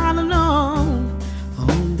you're not alone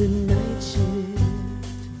on the night shift.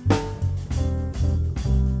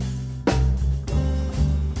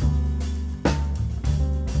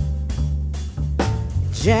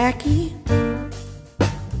 Jackie,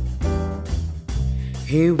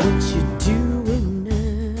 hey, what you doing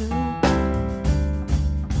now?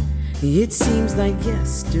 It seems like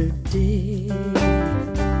yesterday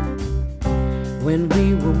when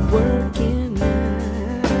we were working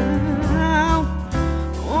out.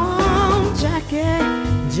 Oh, Jackie,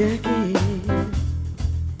 Jackie,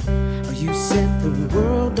 you set the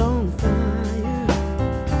world on fire.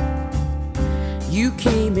 You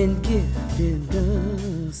came and gifted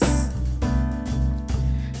us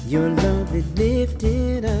your love, it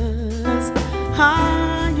lifted us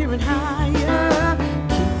higher and higher.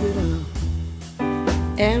 Keep it up,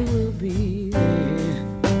 and we'll be there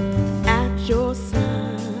at your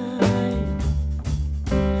side.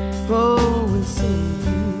 Oh, and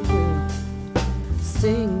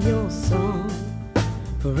sing your song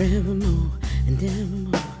forevermore and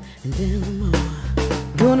evermore and evermore.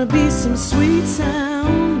 Gonna be some sweet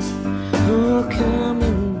sounds, oh,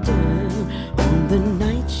 coming down on the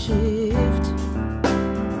night shift.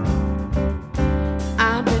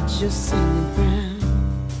 I bet you're singing proud.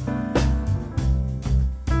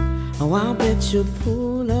 Oh, I'll bet you'll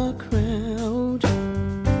pull a crowd.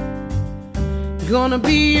 Gonna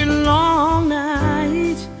be a long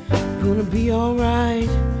night. Gonna be alright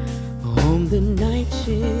on the night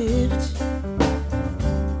shift.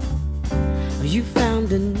 You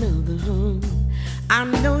found another home. I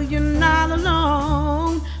know you're not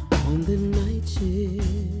alone on the night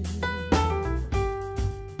shift.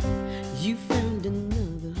 You found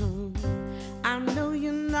another home. I know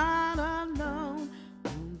you're not alone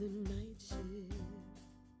on the night shift.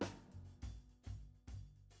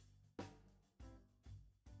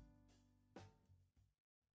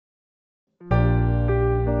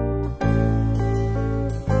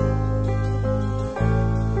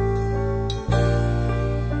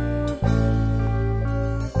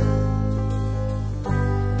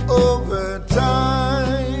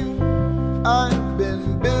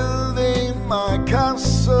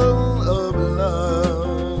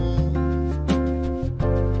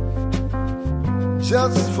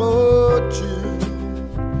 just for you.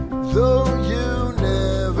 Though you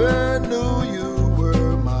never knew you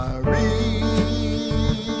were my reasons,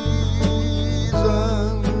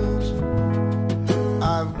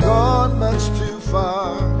 I've gone much too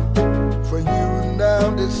far for you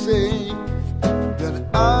now to say that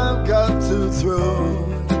I've got to throw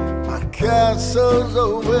my castles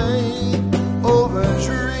away over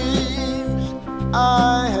dreams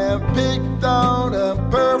I have picked out a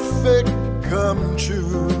perfect come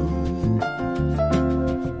true.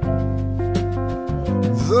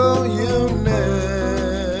 Though you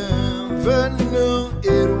never knew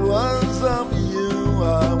it was of you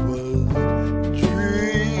I was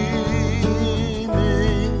dreaming.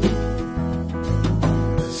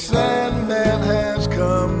 The Sandman has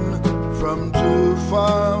come from too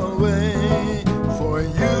far away for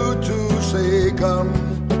you to say come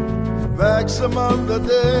back some other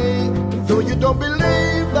day. Though you don't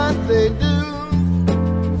believe that they do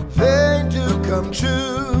come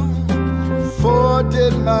true. For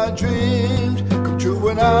did my dreams come true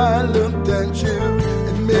when I looked at you?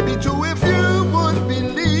 And maybe too if you would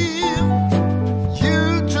believe,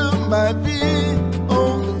 you too might be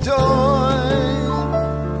overjoyed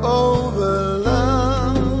over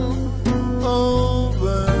love,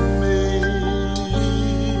 over me.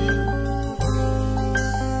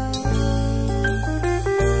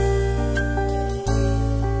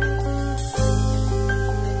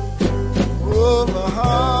 Over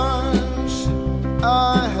hearts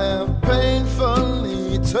I have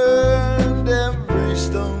painfully turned every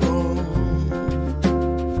stone,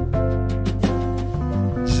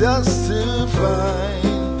 just to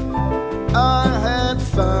find I had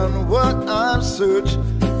found what I've searched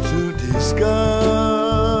to discover.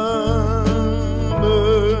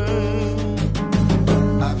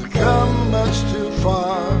 I've come much too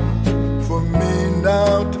far for me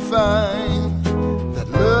now to find that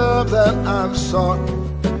love that I've sought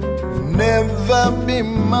never be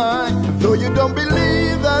mine. Though you don't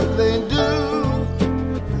believe that they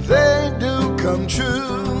do come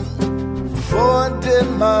true. For did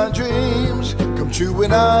my dreams come true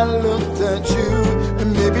when I looked at you?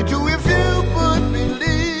 And maybe too if you would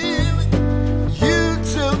believe, you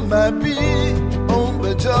too might be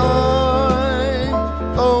overjoyed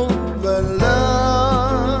over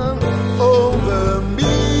love, over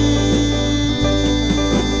me.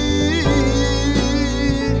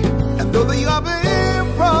 And though they are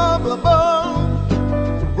improbable,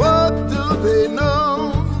 what do they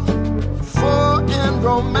know? For in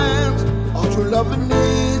romance, all true love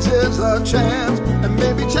needs is a chance, and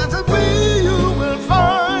maybe chances you will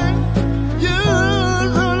find you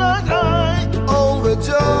like I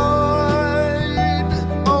overjoyed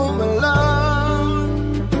over love,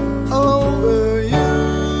 over you.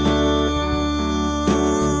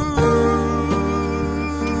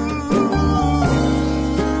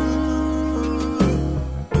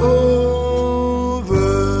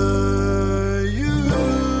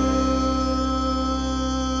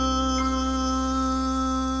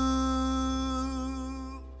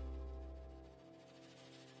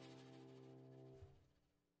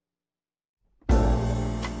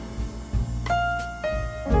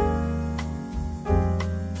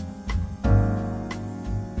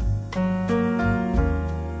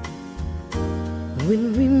 When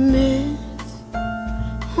we met,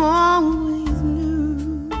 always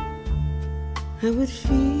knew I would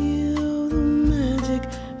feel the magic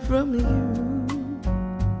from you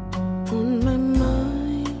on my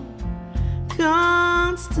mind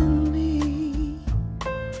constantly.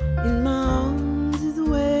 In my arms is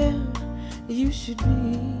where you should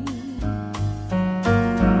be.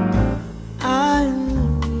 I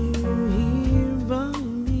love you here by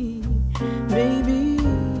me, baby.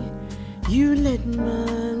 You let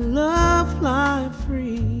my love fly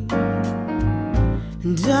free,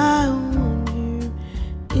 and I want you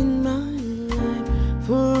in my life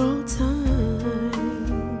for all time.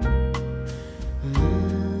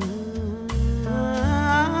 I'm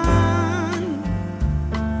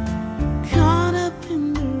caught up in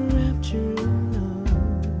the rapture of love.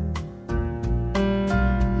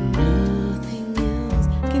 Nothing else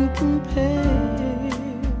can compare.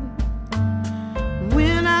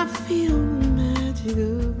 When I feel the magic of you,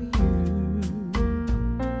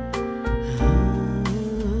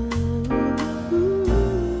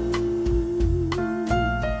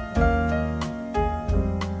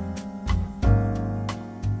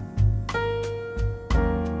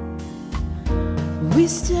 we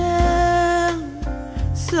stand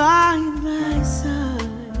side by side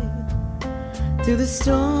through the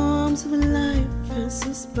storms of life pass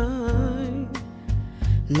us by.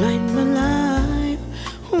 Light my life,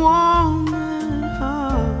 warm my heart.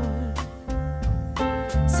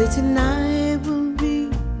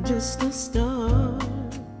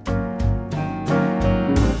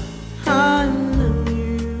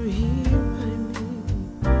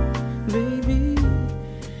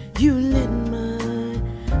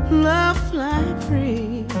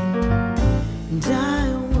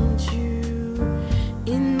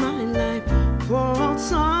 my life for all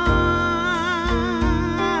time.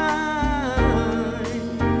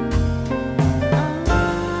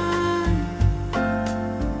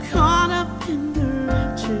 I'm caught up in the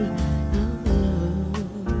rapture of love.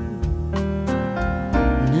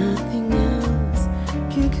 Nothing else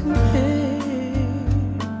can compare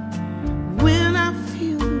when I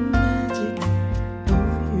feel the magic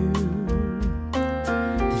of you.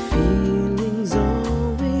 The feeling's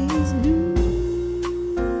always new.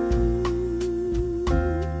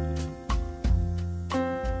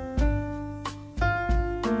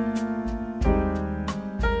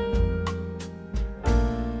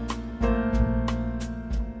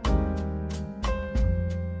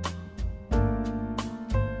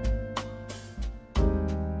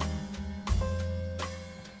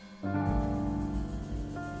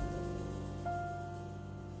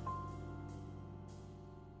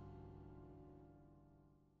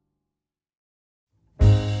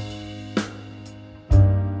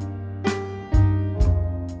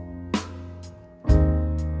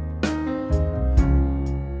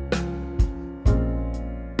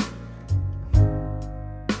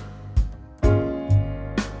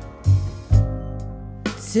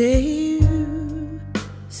 Say you,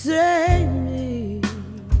 say me,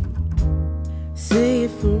 say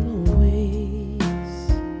it for always.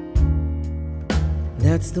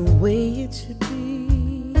 That's the way it should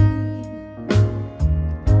be.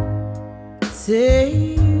 Say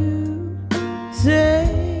you,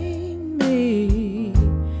 say me,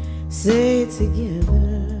 say it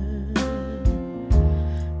together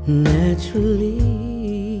naturally.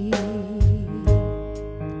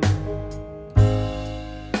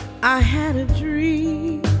 I had a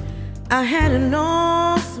dream, I had an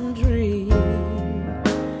awesome dream.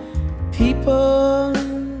 People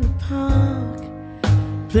in the park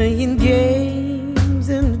playing games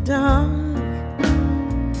in the dark,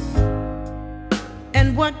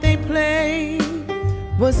 and what they played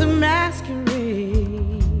was a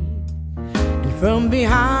masquerade. And from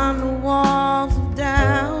behind the walls of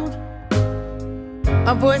doubt,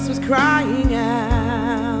 a voice was crying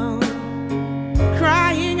out,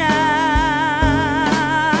 crying out.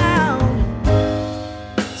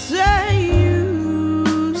 Say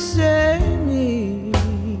you, say me,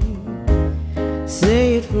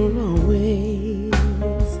 say it for always.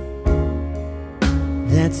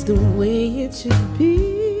 That's the way it should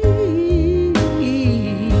be.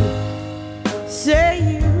 Say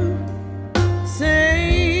you,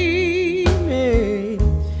 say me,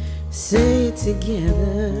 say it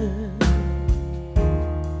together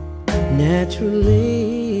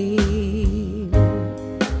naturally.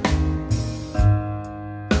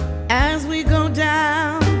 As we go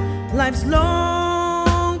down life's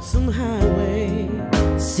lonesome highway,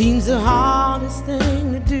 seems the hardest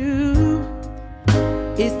thing to do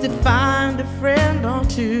is to find a friend or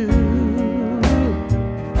two,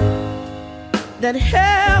 that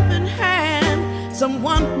helping hand,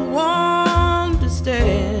 someone who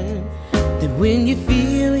understands that when you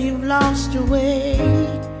feel you've lost your way,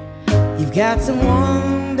 you've got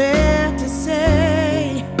someone there to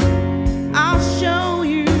say, I'll show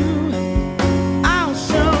you, I'll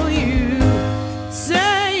show you.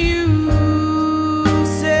 Say you,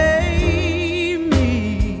 say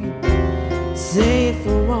me, say it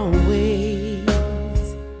for always.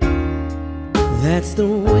 That's the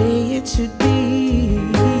way it should be.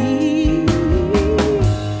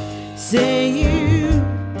 Say you,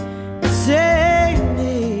 say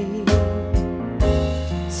me,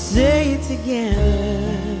 say it together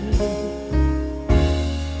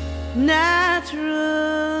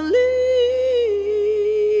naturally.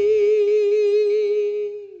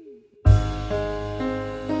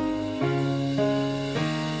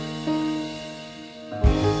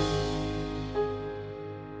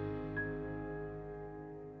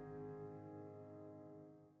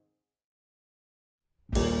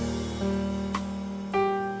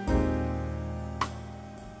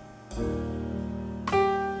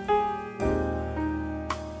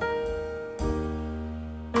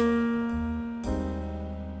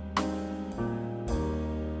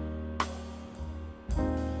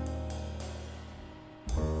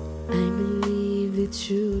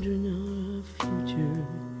 Children are our future.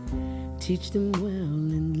 Teach them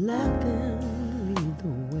well and let them lead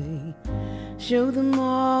the way. Show them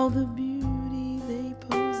all the beauty they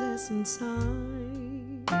possess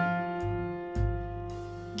inside.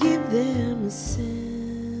 Give them a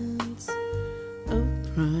sense of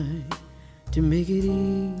pride to make it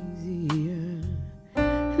easier.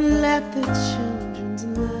 Let the children's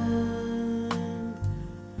laughter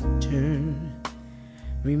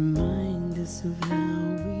remind us of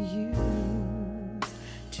how we used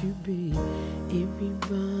to be.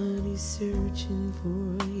 Everybody's searching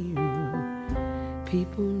for a hero.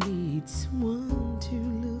 People need someone to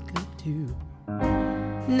look up to.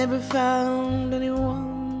 Never found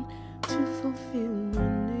anyone to fulfill my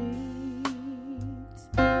needs.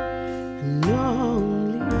 A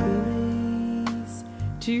lonely place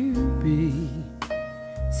to be.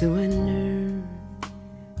 So I learned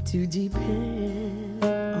to depend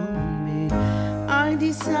on me. I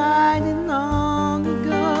decided long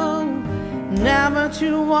ago never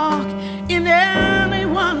to walk in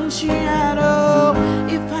anyone's shadow.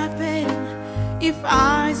 If I fail, if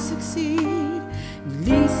I succeed, at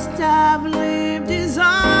least I've lived as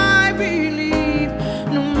I believe.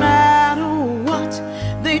 No matter what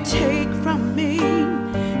they take from me,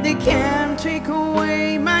 they can't take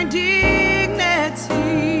away my dignity.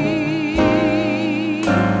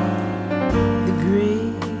 The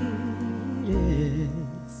greatest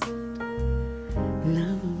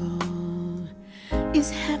love of all is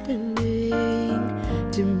happening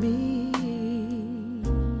to me.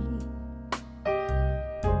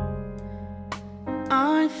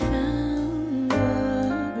 I found the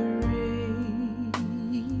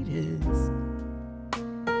greatest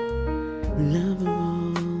love of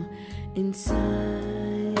all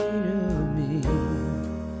inside of me.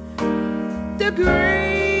 The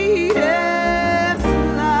greatest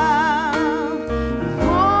love of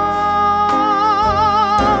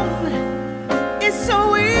all is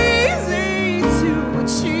so easy to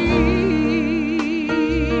achieve.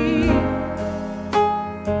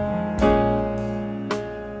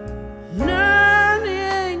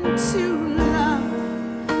 Learning to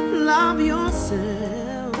love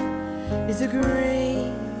yourself is the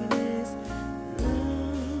greatest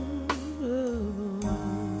love of all.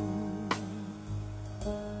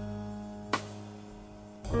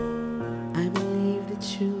 I believe the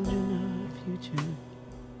children are our future.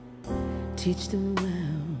 Teach them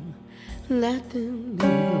well, let them lead the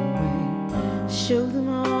way. Show them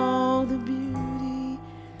all the beauty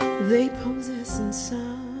they possess inside.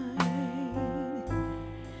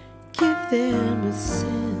 Give them a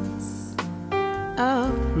sense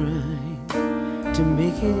of pride to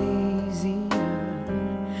make it easier.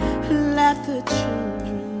 Let the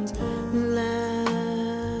children's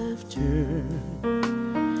laughter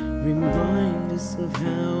remind us of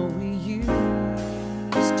how we used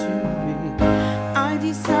to be. I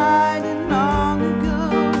decided long ago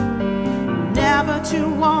never to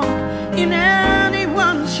walk in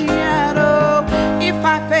anyone's shadow. If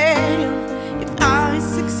I fail, if I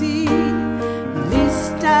succeed, at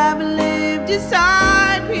least I've lived as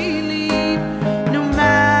I believe. No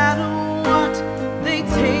matter what they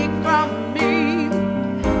take from me,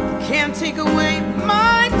 they can't take away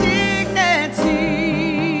my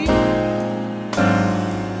dignity.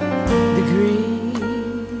 The greatest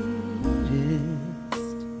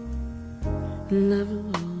love of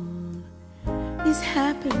all is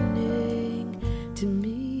happening to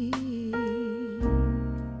me.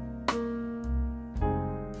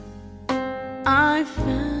 I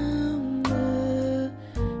found the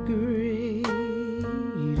greatest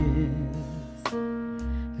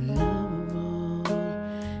love of all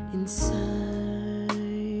inside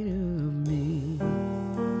of me.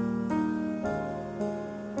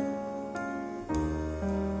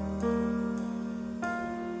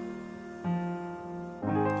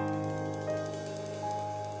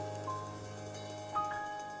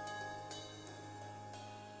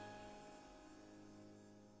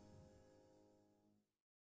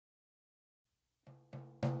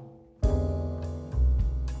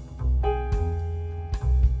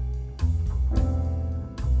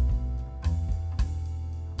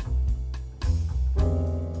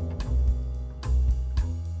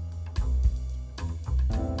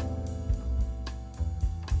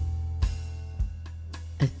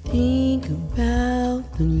 I think about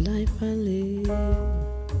the life I live,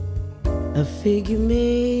 a figure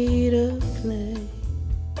made of clay,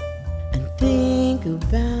 and think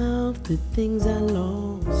about the things I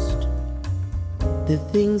lost, the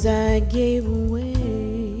things I gave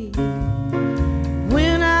away.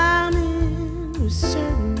 When I'm in a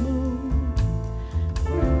certain mood,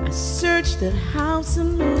 I search that house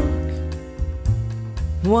and look.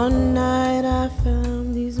 One night I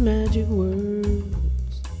found these magic words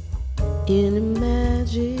in a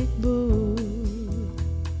magic book.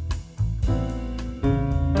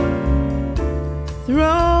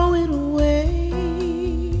 Throw it away,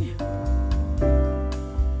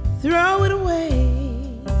 throw it away.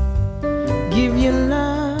 Give your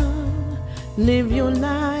love, live your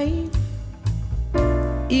life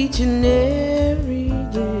each and every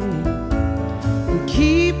day, and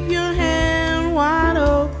keep your hand wide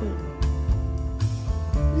open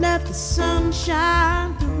the sun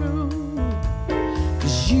shine through,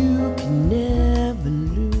 'cause you can never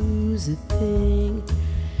lose a thing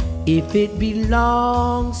if it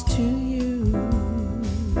belongs to you.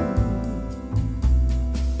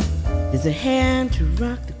 There's a hand to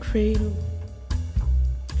rock the cradle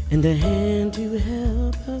and a hand to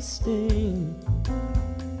help us stay,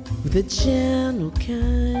 with a gentle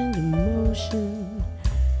kind of motion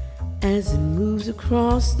as it moves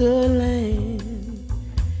across the land.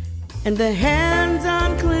 And the hands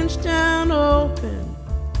unclenched and open,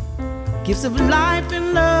 gifts of life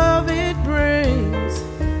and love it brings.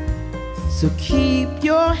 So keep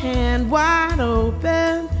your hand wide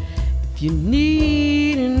open if you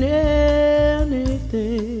need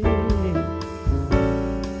anything.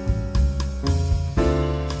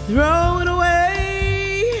 Throw it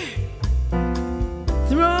away,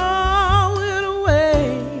 throw it away.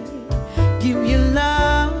 Give your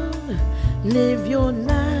love, live your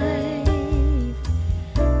life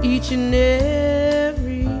each and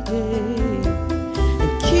every day.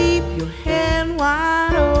 And keep your hand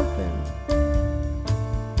wide open,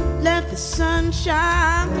 let the sun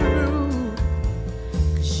shine through,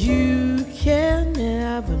 'cause you can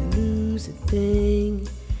never lose a thing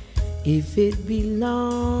if it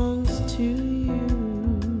belongs to you.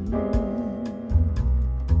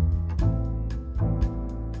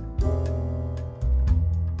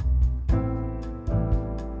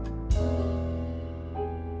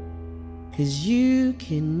 'Cause you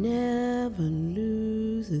can never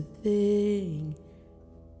lose a thing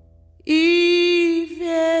if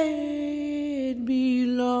it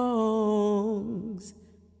belongs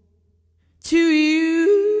to you.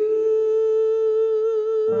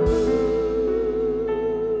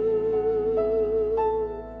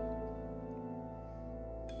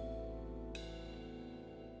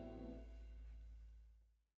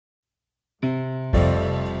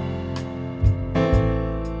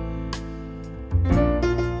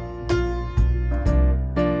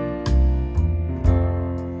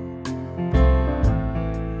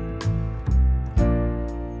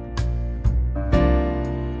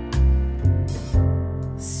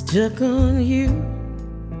 Stuck on you,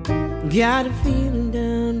 got a feeling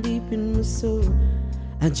down deep in my soul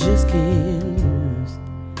I just can't lose.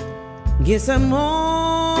 Guess I'm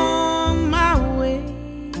on my way.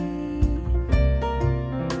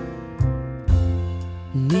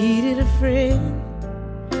 Needed a friend,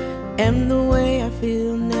 and the way I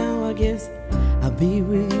feel now, I guess I'll be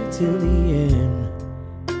with you till the end.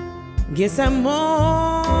 Guess I'm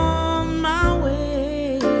on my way.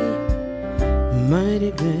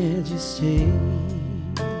 Mighty glad you stayed.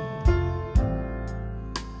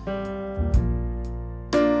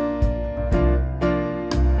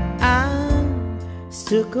 I'm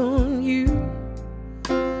stuck on you,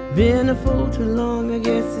 been a fool too long. I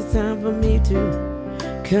guess it's time for me to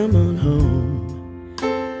come on home.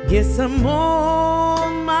 Guess I'm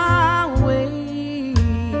on my way.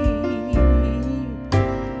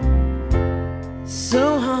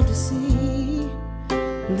 So hard to see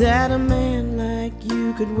that a man like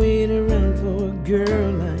you could wait around for a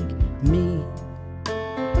girl like me.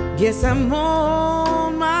 Guess I'm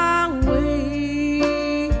on my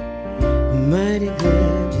way. Mighty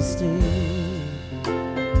glad you stayed.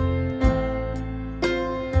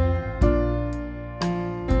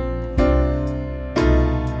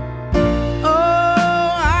 Oh,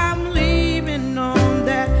 I'm leaving on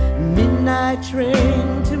that midnight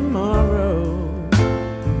train tomorrow.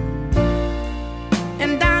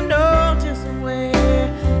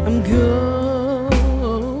 I'm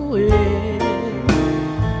going.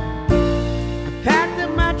 I packed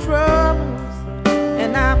up my troubles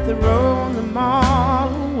and I've thrown them all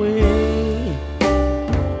away.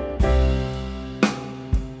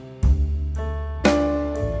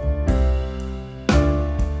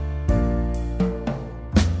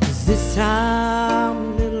 'Cause this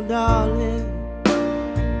time, little darling,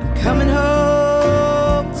 I'm coming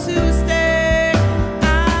home to stay.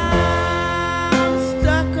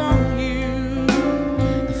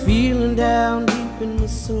 Down deep in my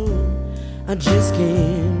soul, I just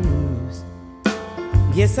can't lose.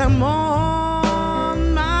 Guess I'm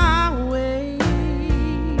on my way.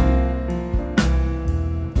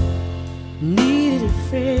 Needed a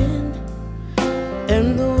friend,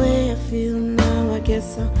 and the way I feel now, I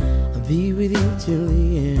guess I'll be with you till the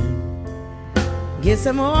end. Guess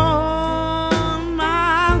I'm on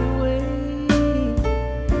my way.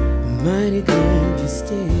 I'm mighty glad you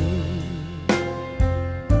stayed.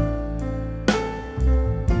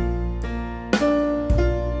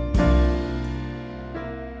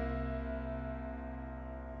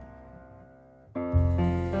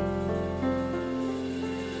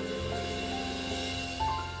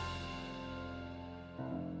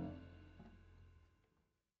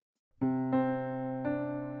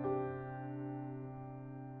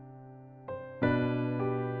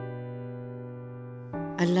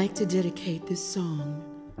 I'd like to dedicate this song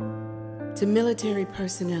to military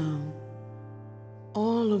personnel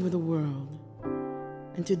all over the world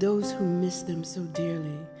and to those who miss them so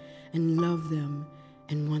dearly and love them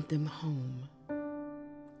and want them home.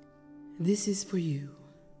 This is for you.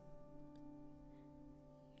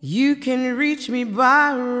 You can reach me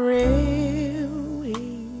by railway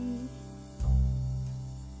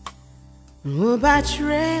or by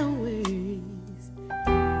trailways.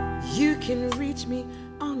 You can reach me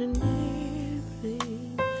on an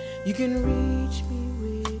airplane. You can reach me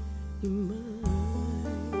with your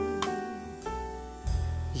mind.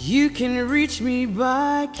 You can reach me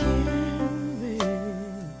by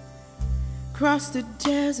caravan, cross the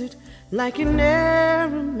desert like an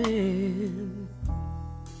airman.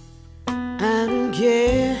 I don't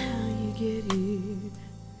care how you get here,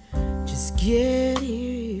 just get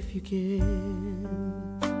here if you can.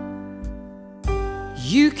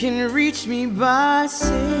 You can reach me by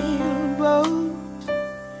sailboat,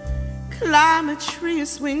 climb a tree or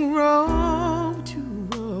swing rope to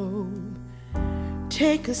rope,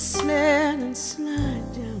 take a sled and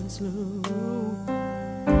slide down slow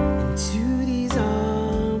into these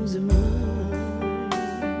arms of mine.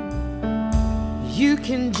 You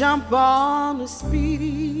can jump on a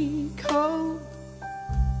speedy coat,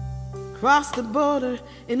 cross the border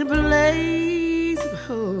in a blaze of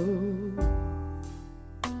hope.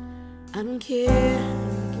 I don't care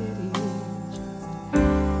how you get here, just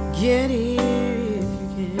get here if you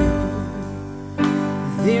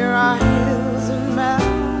can. There are hills and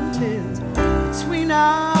mountains between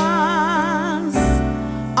us,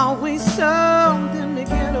 always something to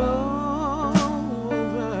get over.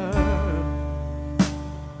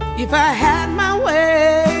 If I had my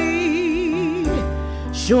way,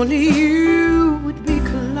 surely you would be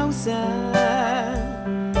closer.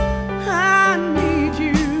 I need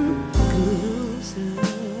you closer.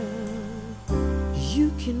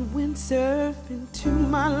 You can windsurf into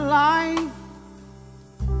my life,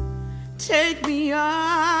 take me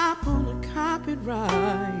up on a carpet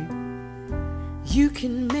ride. You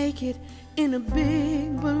can make it in a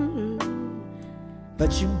big balloon,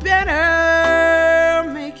 but you better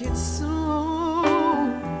make it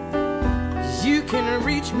soon. You can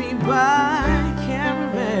reach me by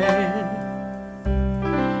caravan,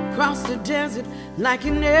 cross the desert like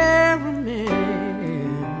an airman.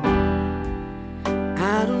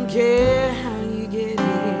 I don't care how you get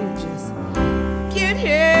here, just get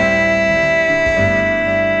here.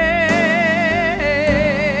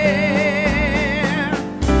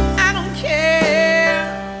 I don't care.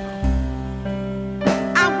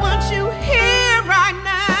 I want you here right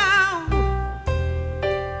now.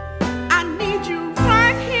 I need you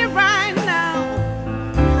right here right now.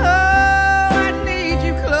 Oh, I need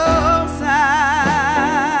you closer.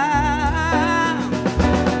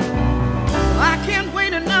 I can't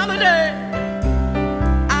wait another day.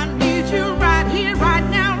 I need you right here, right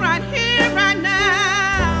now, right here, right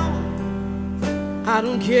now. I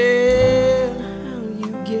don't care how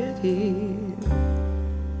you get here.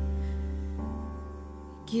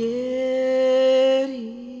 Get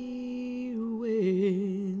here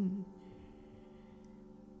when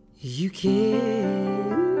you can.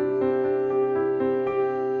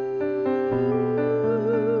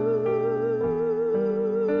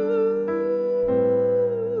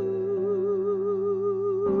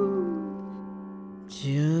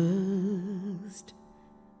 Just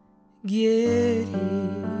get